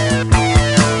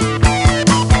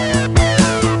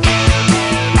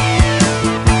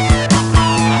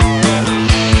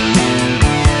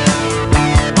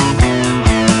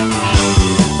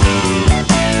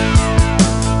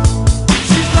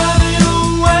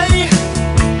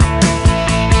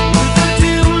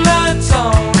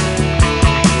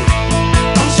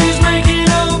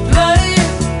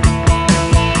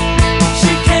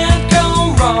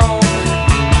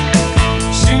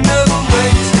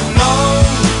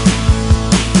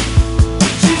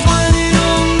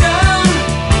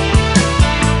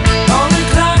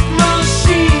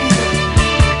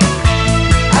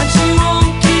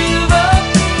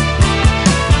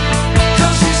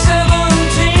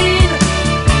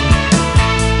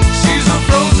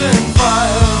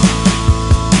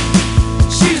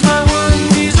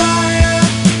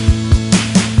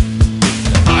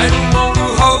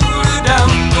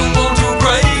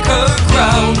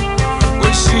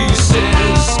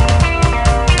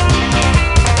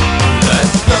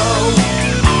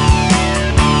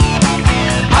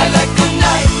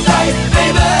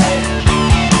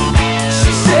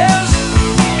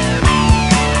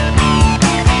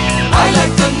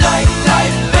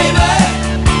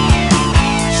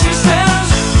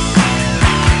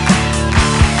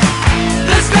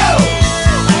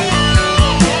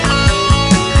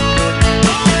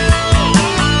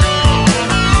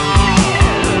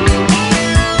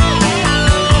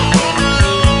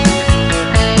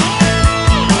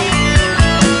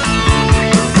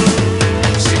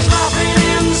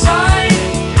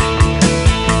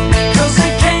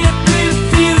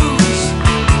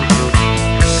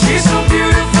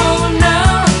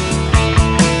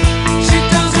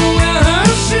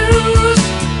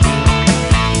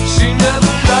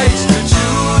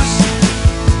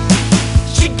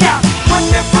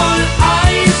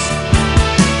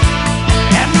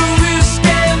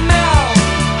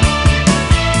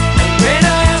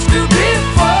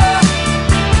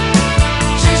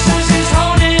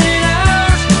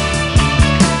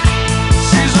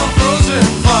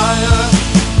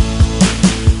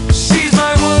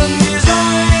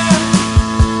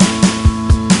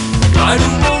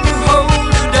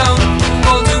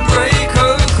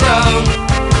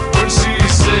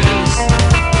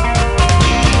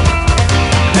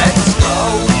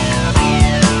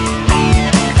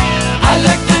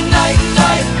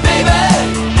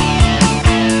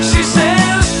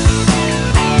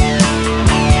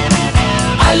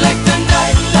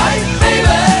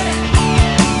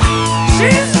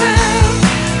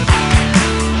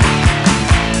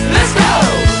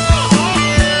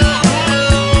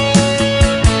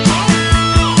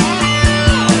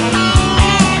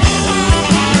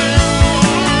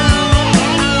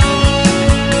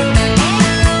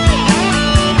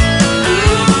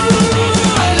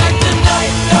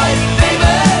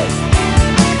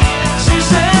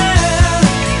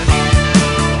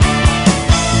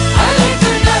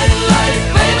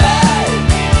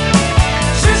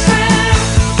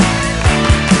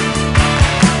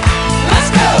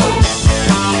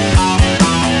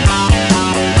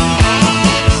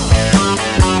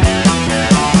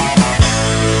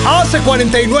 Hace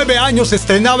 49 años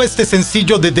estrenaba este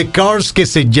sencillo de The Cars que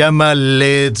se llama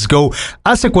Let's Go.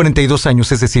 Hace 42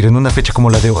 años, es decir, en una fecha como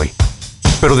la de hoy.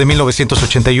 Pero de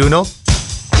 1981,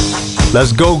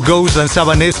 las Go-Go's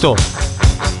lanzaban esto,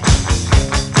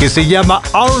 que se llama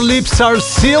Our Lips Are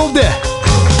Sealed.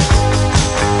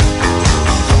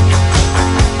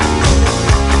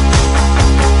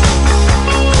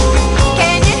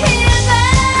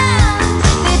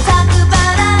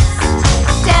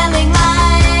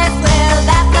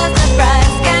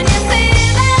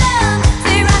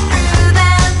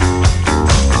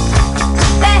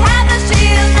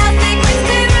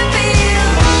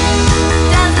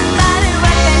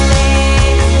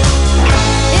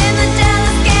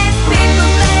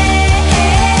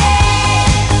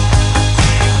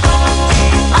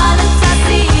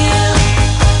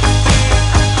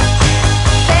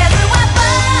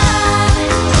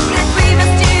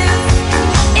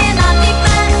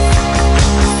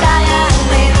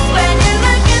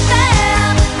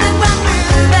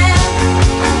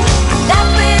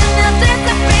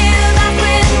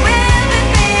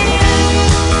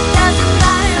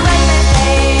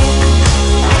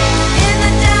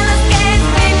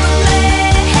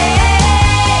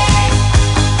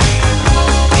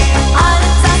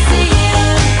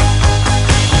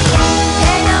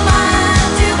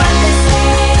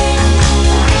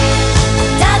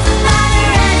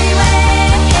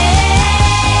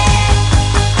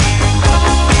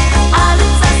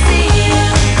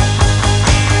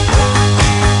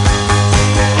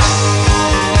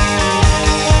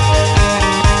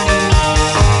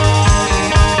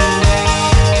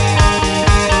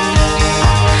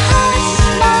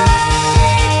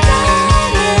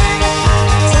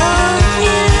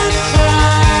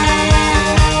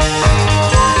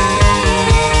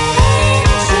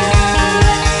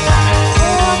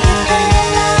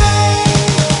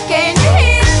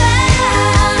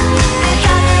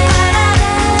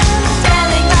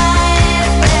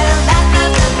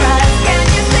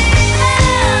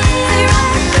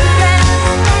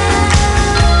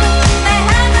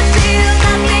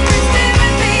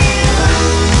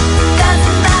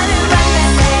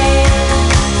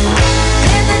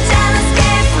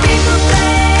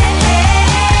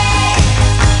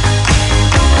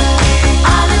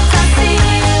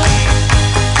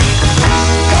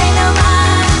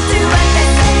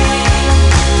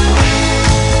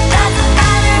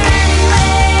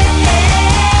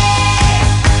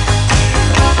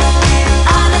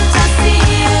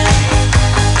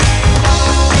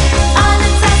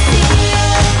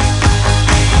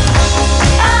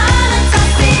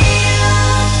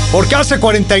 Porque hace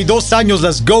 42 años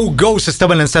las Go-Go's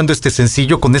estaban lanzando este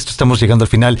sencillo. Con esto estamos llegando al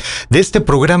final de este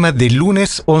programa de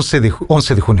lunes 11 de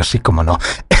junio, sí, cómo no.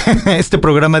 Este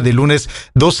programa de lunes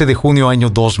 12 de junio año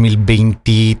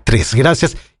 2023.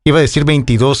 Gracias. Iba a decir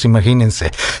 22,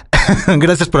 imagínense.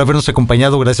 Gracias por habernos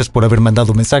acompañado, gracias por haber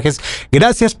mandado mensajes,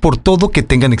 gracias por todo, que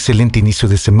tengan excelente inicio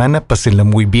de semana, pásenla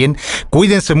muy bien,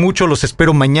 cuídense mucho, los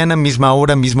espero mañana, misma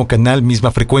hora, mismo canal,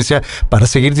 misma frecuencia, para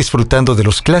seguir disfrutando de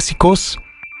los clásicos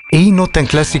y no tan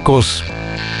clásicos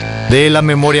de la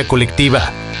memoria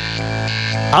colectiva.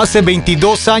 Hace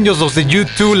 22 años los de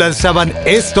YouTube lanzaban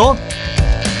esto,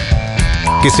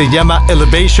 que se llama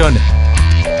Elevation.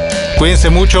 Cuídense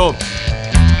mucho,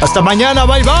 hasta mañana,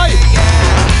 bye bye.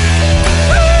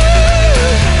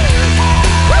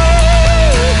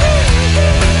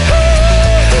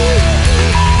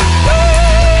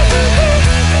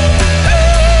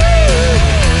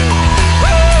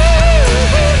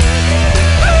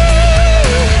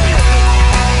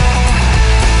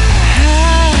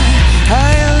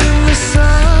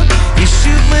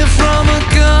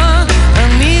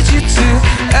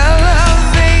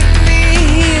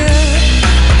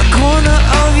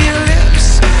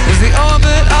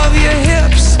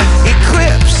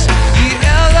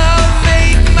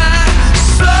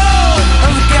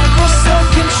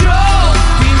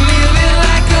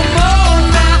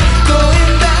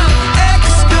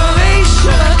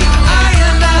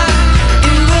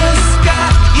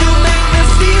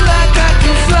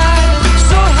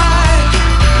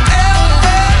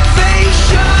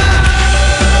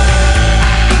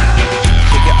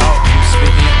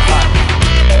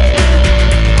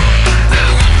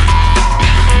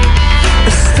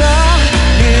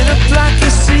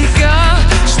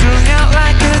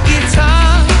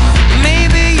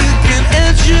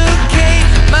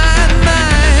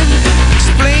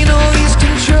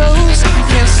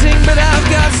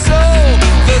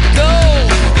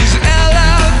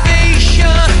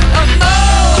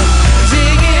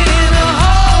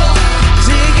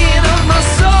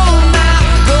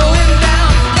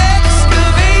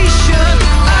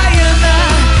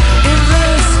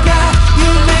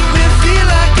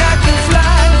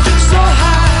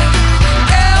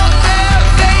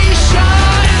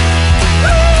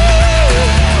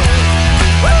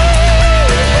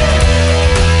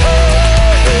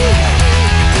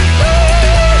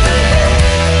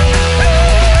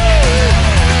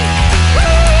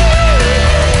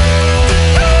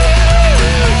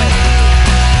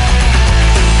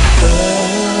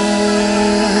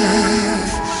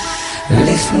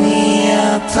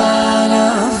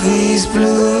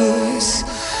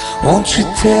 Won't you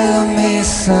tell me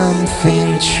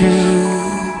something true?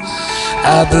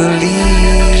 I believe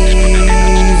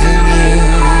in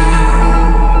you.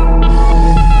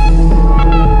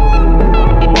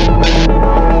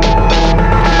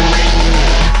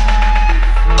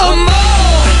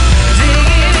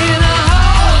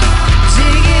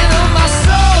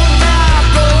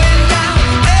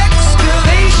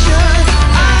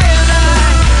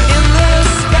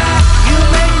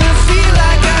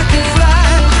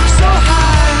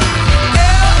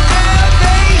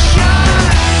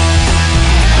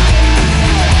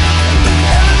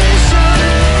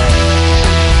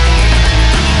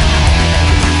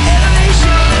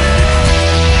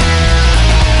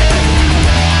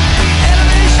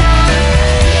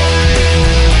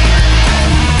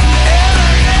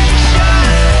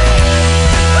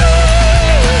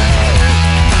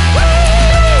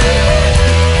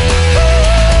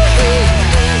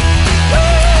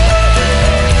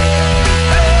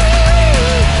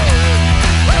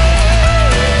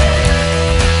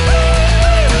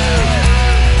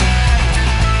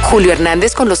 Julio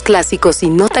Hernández con los clásicos y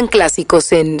no tan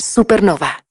clásicos en Supernova.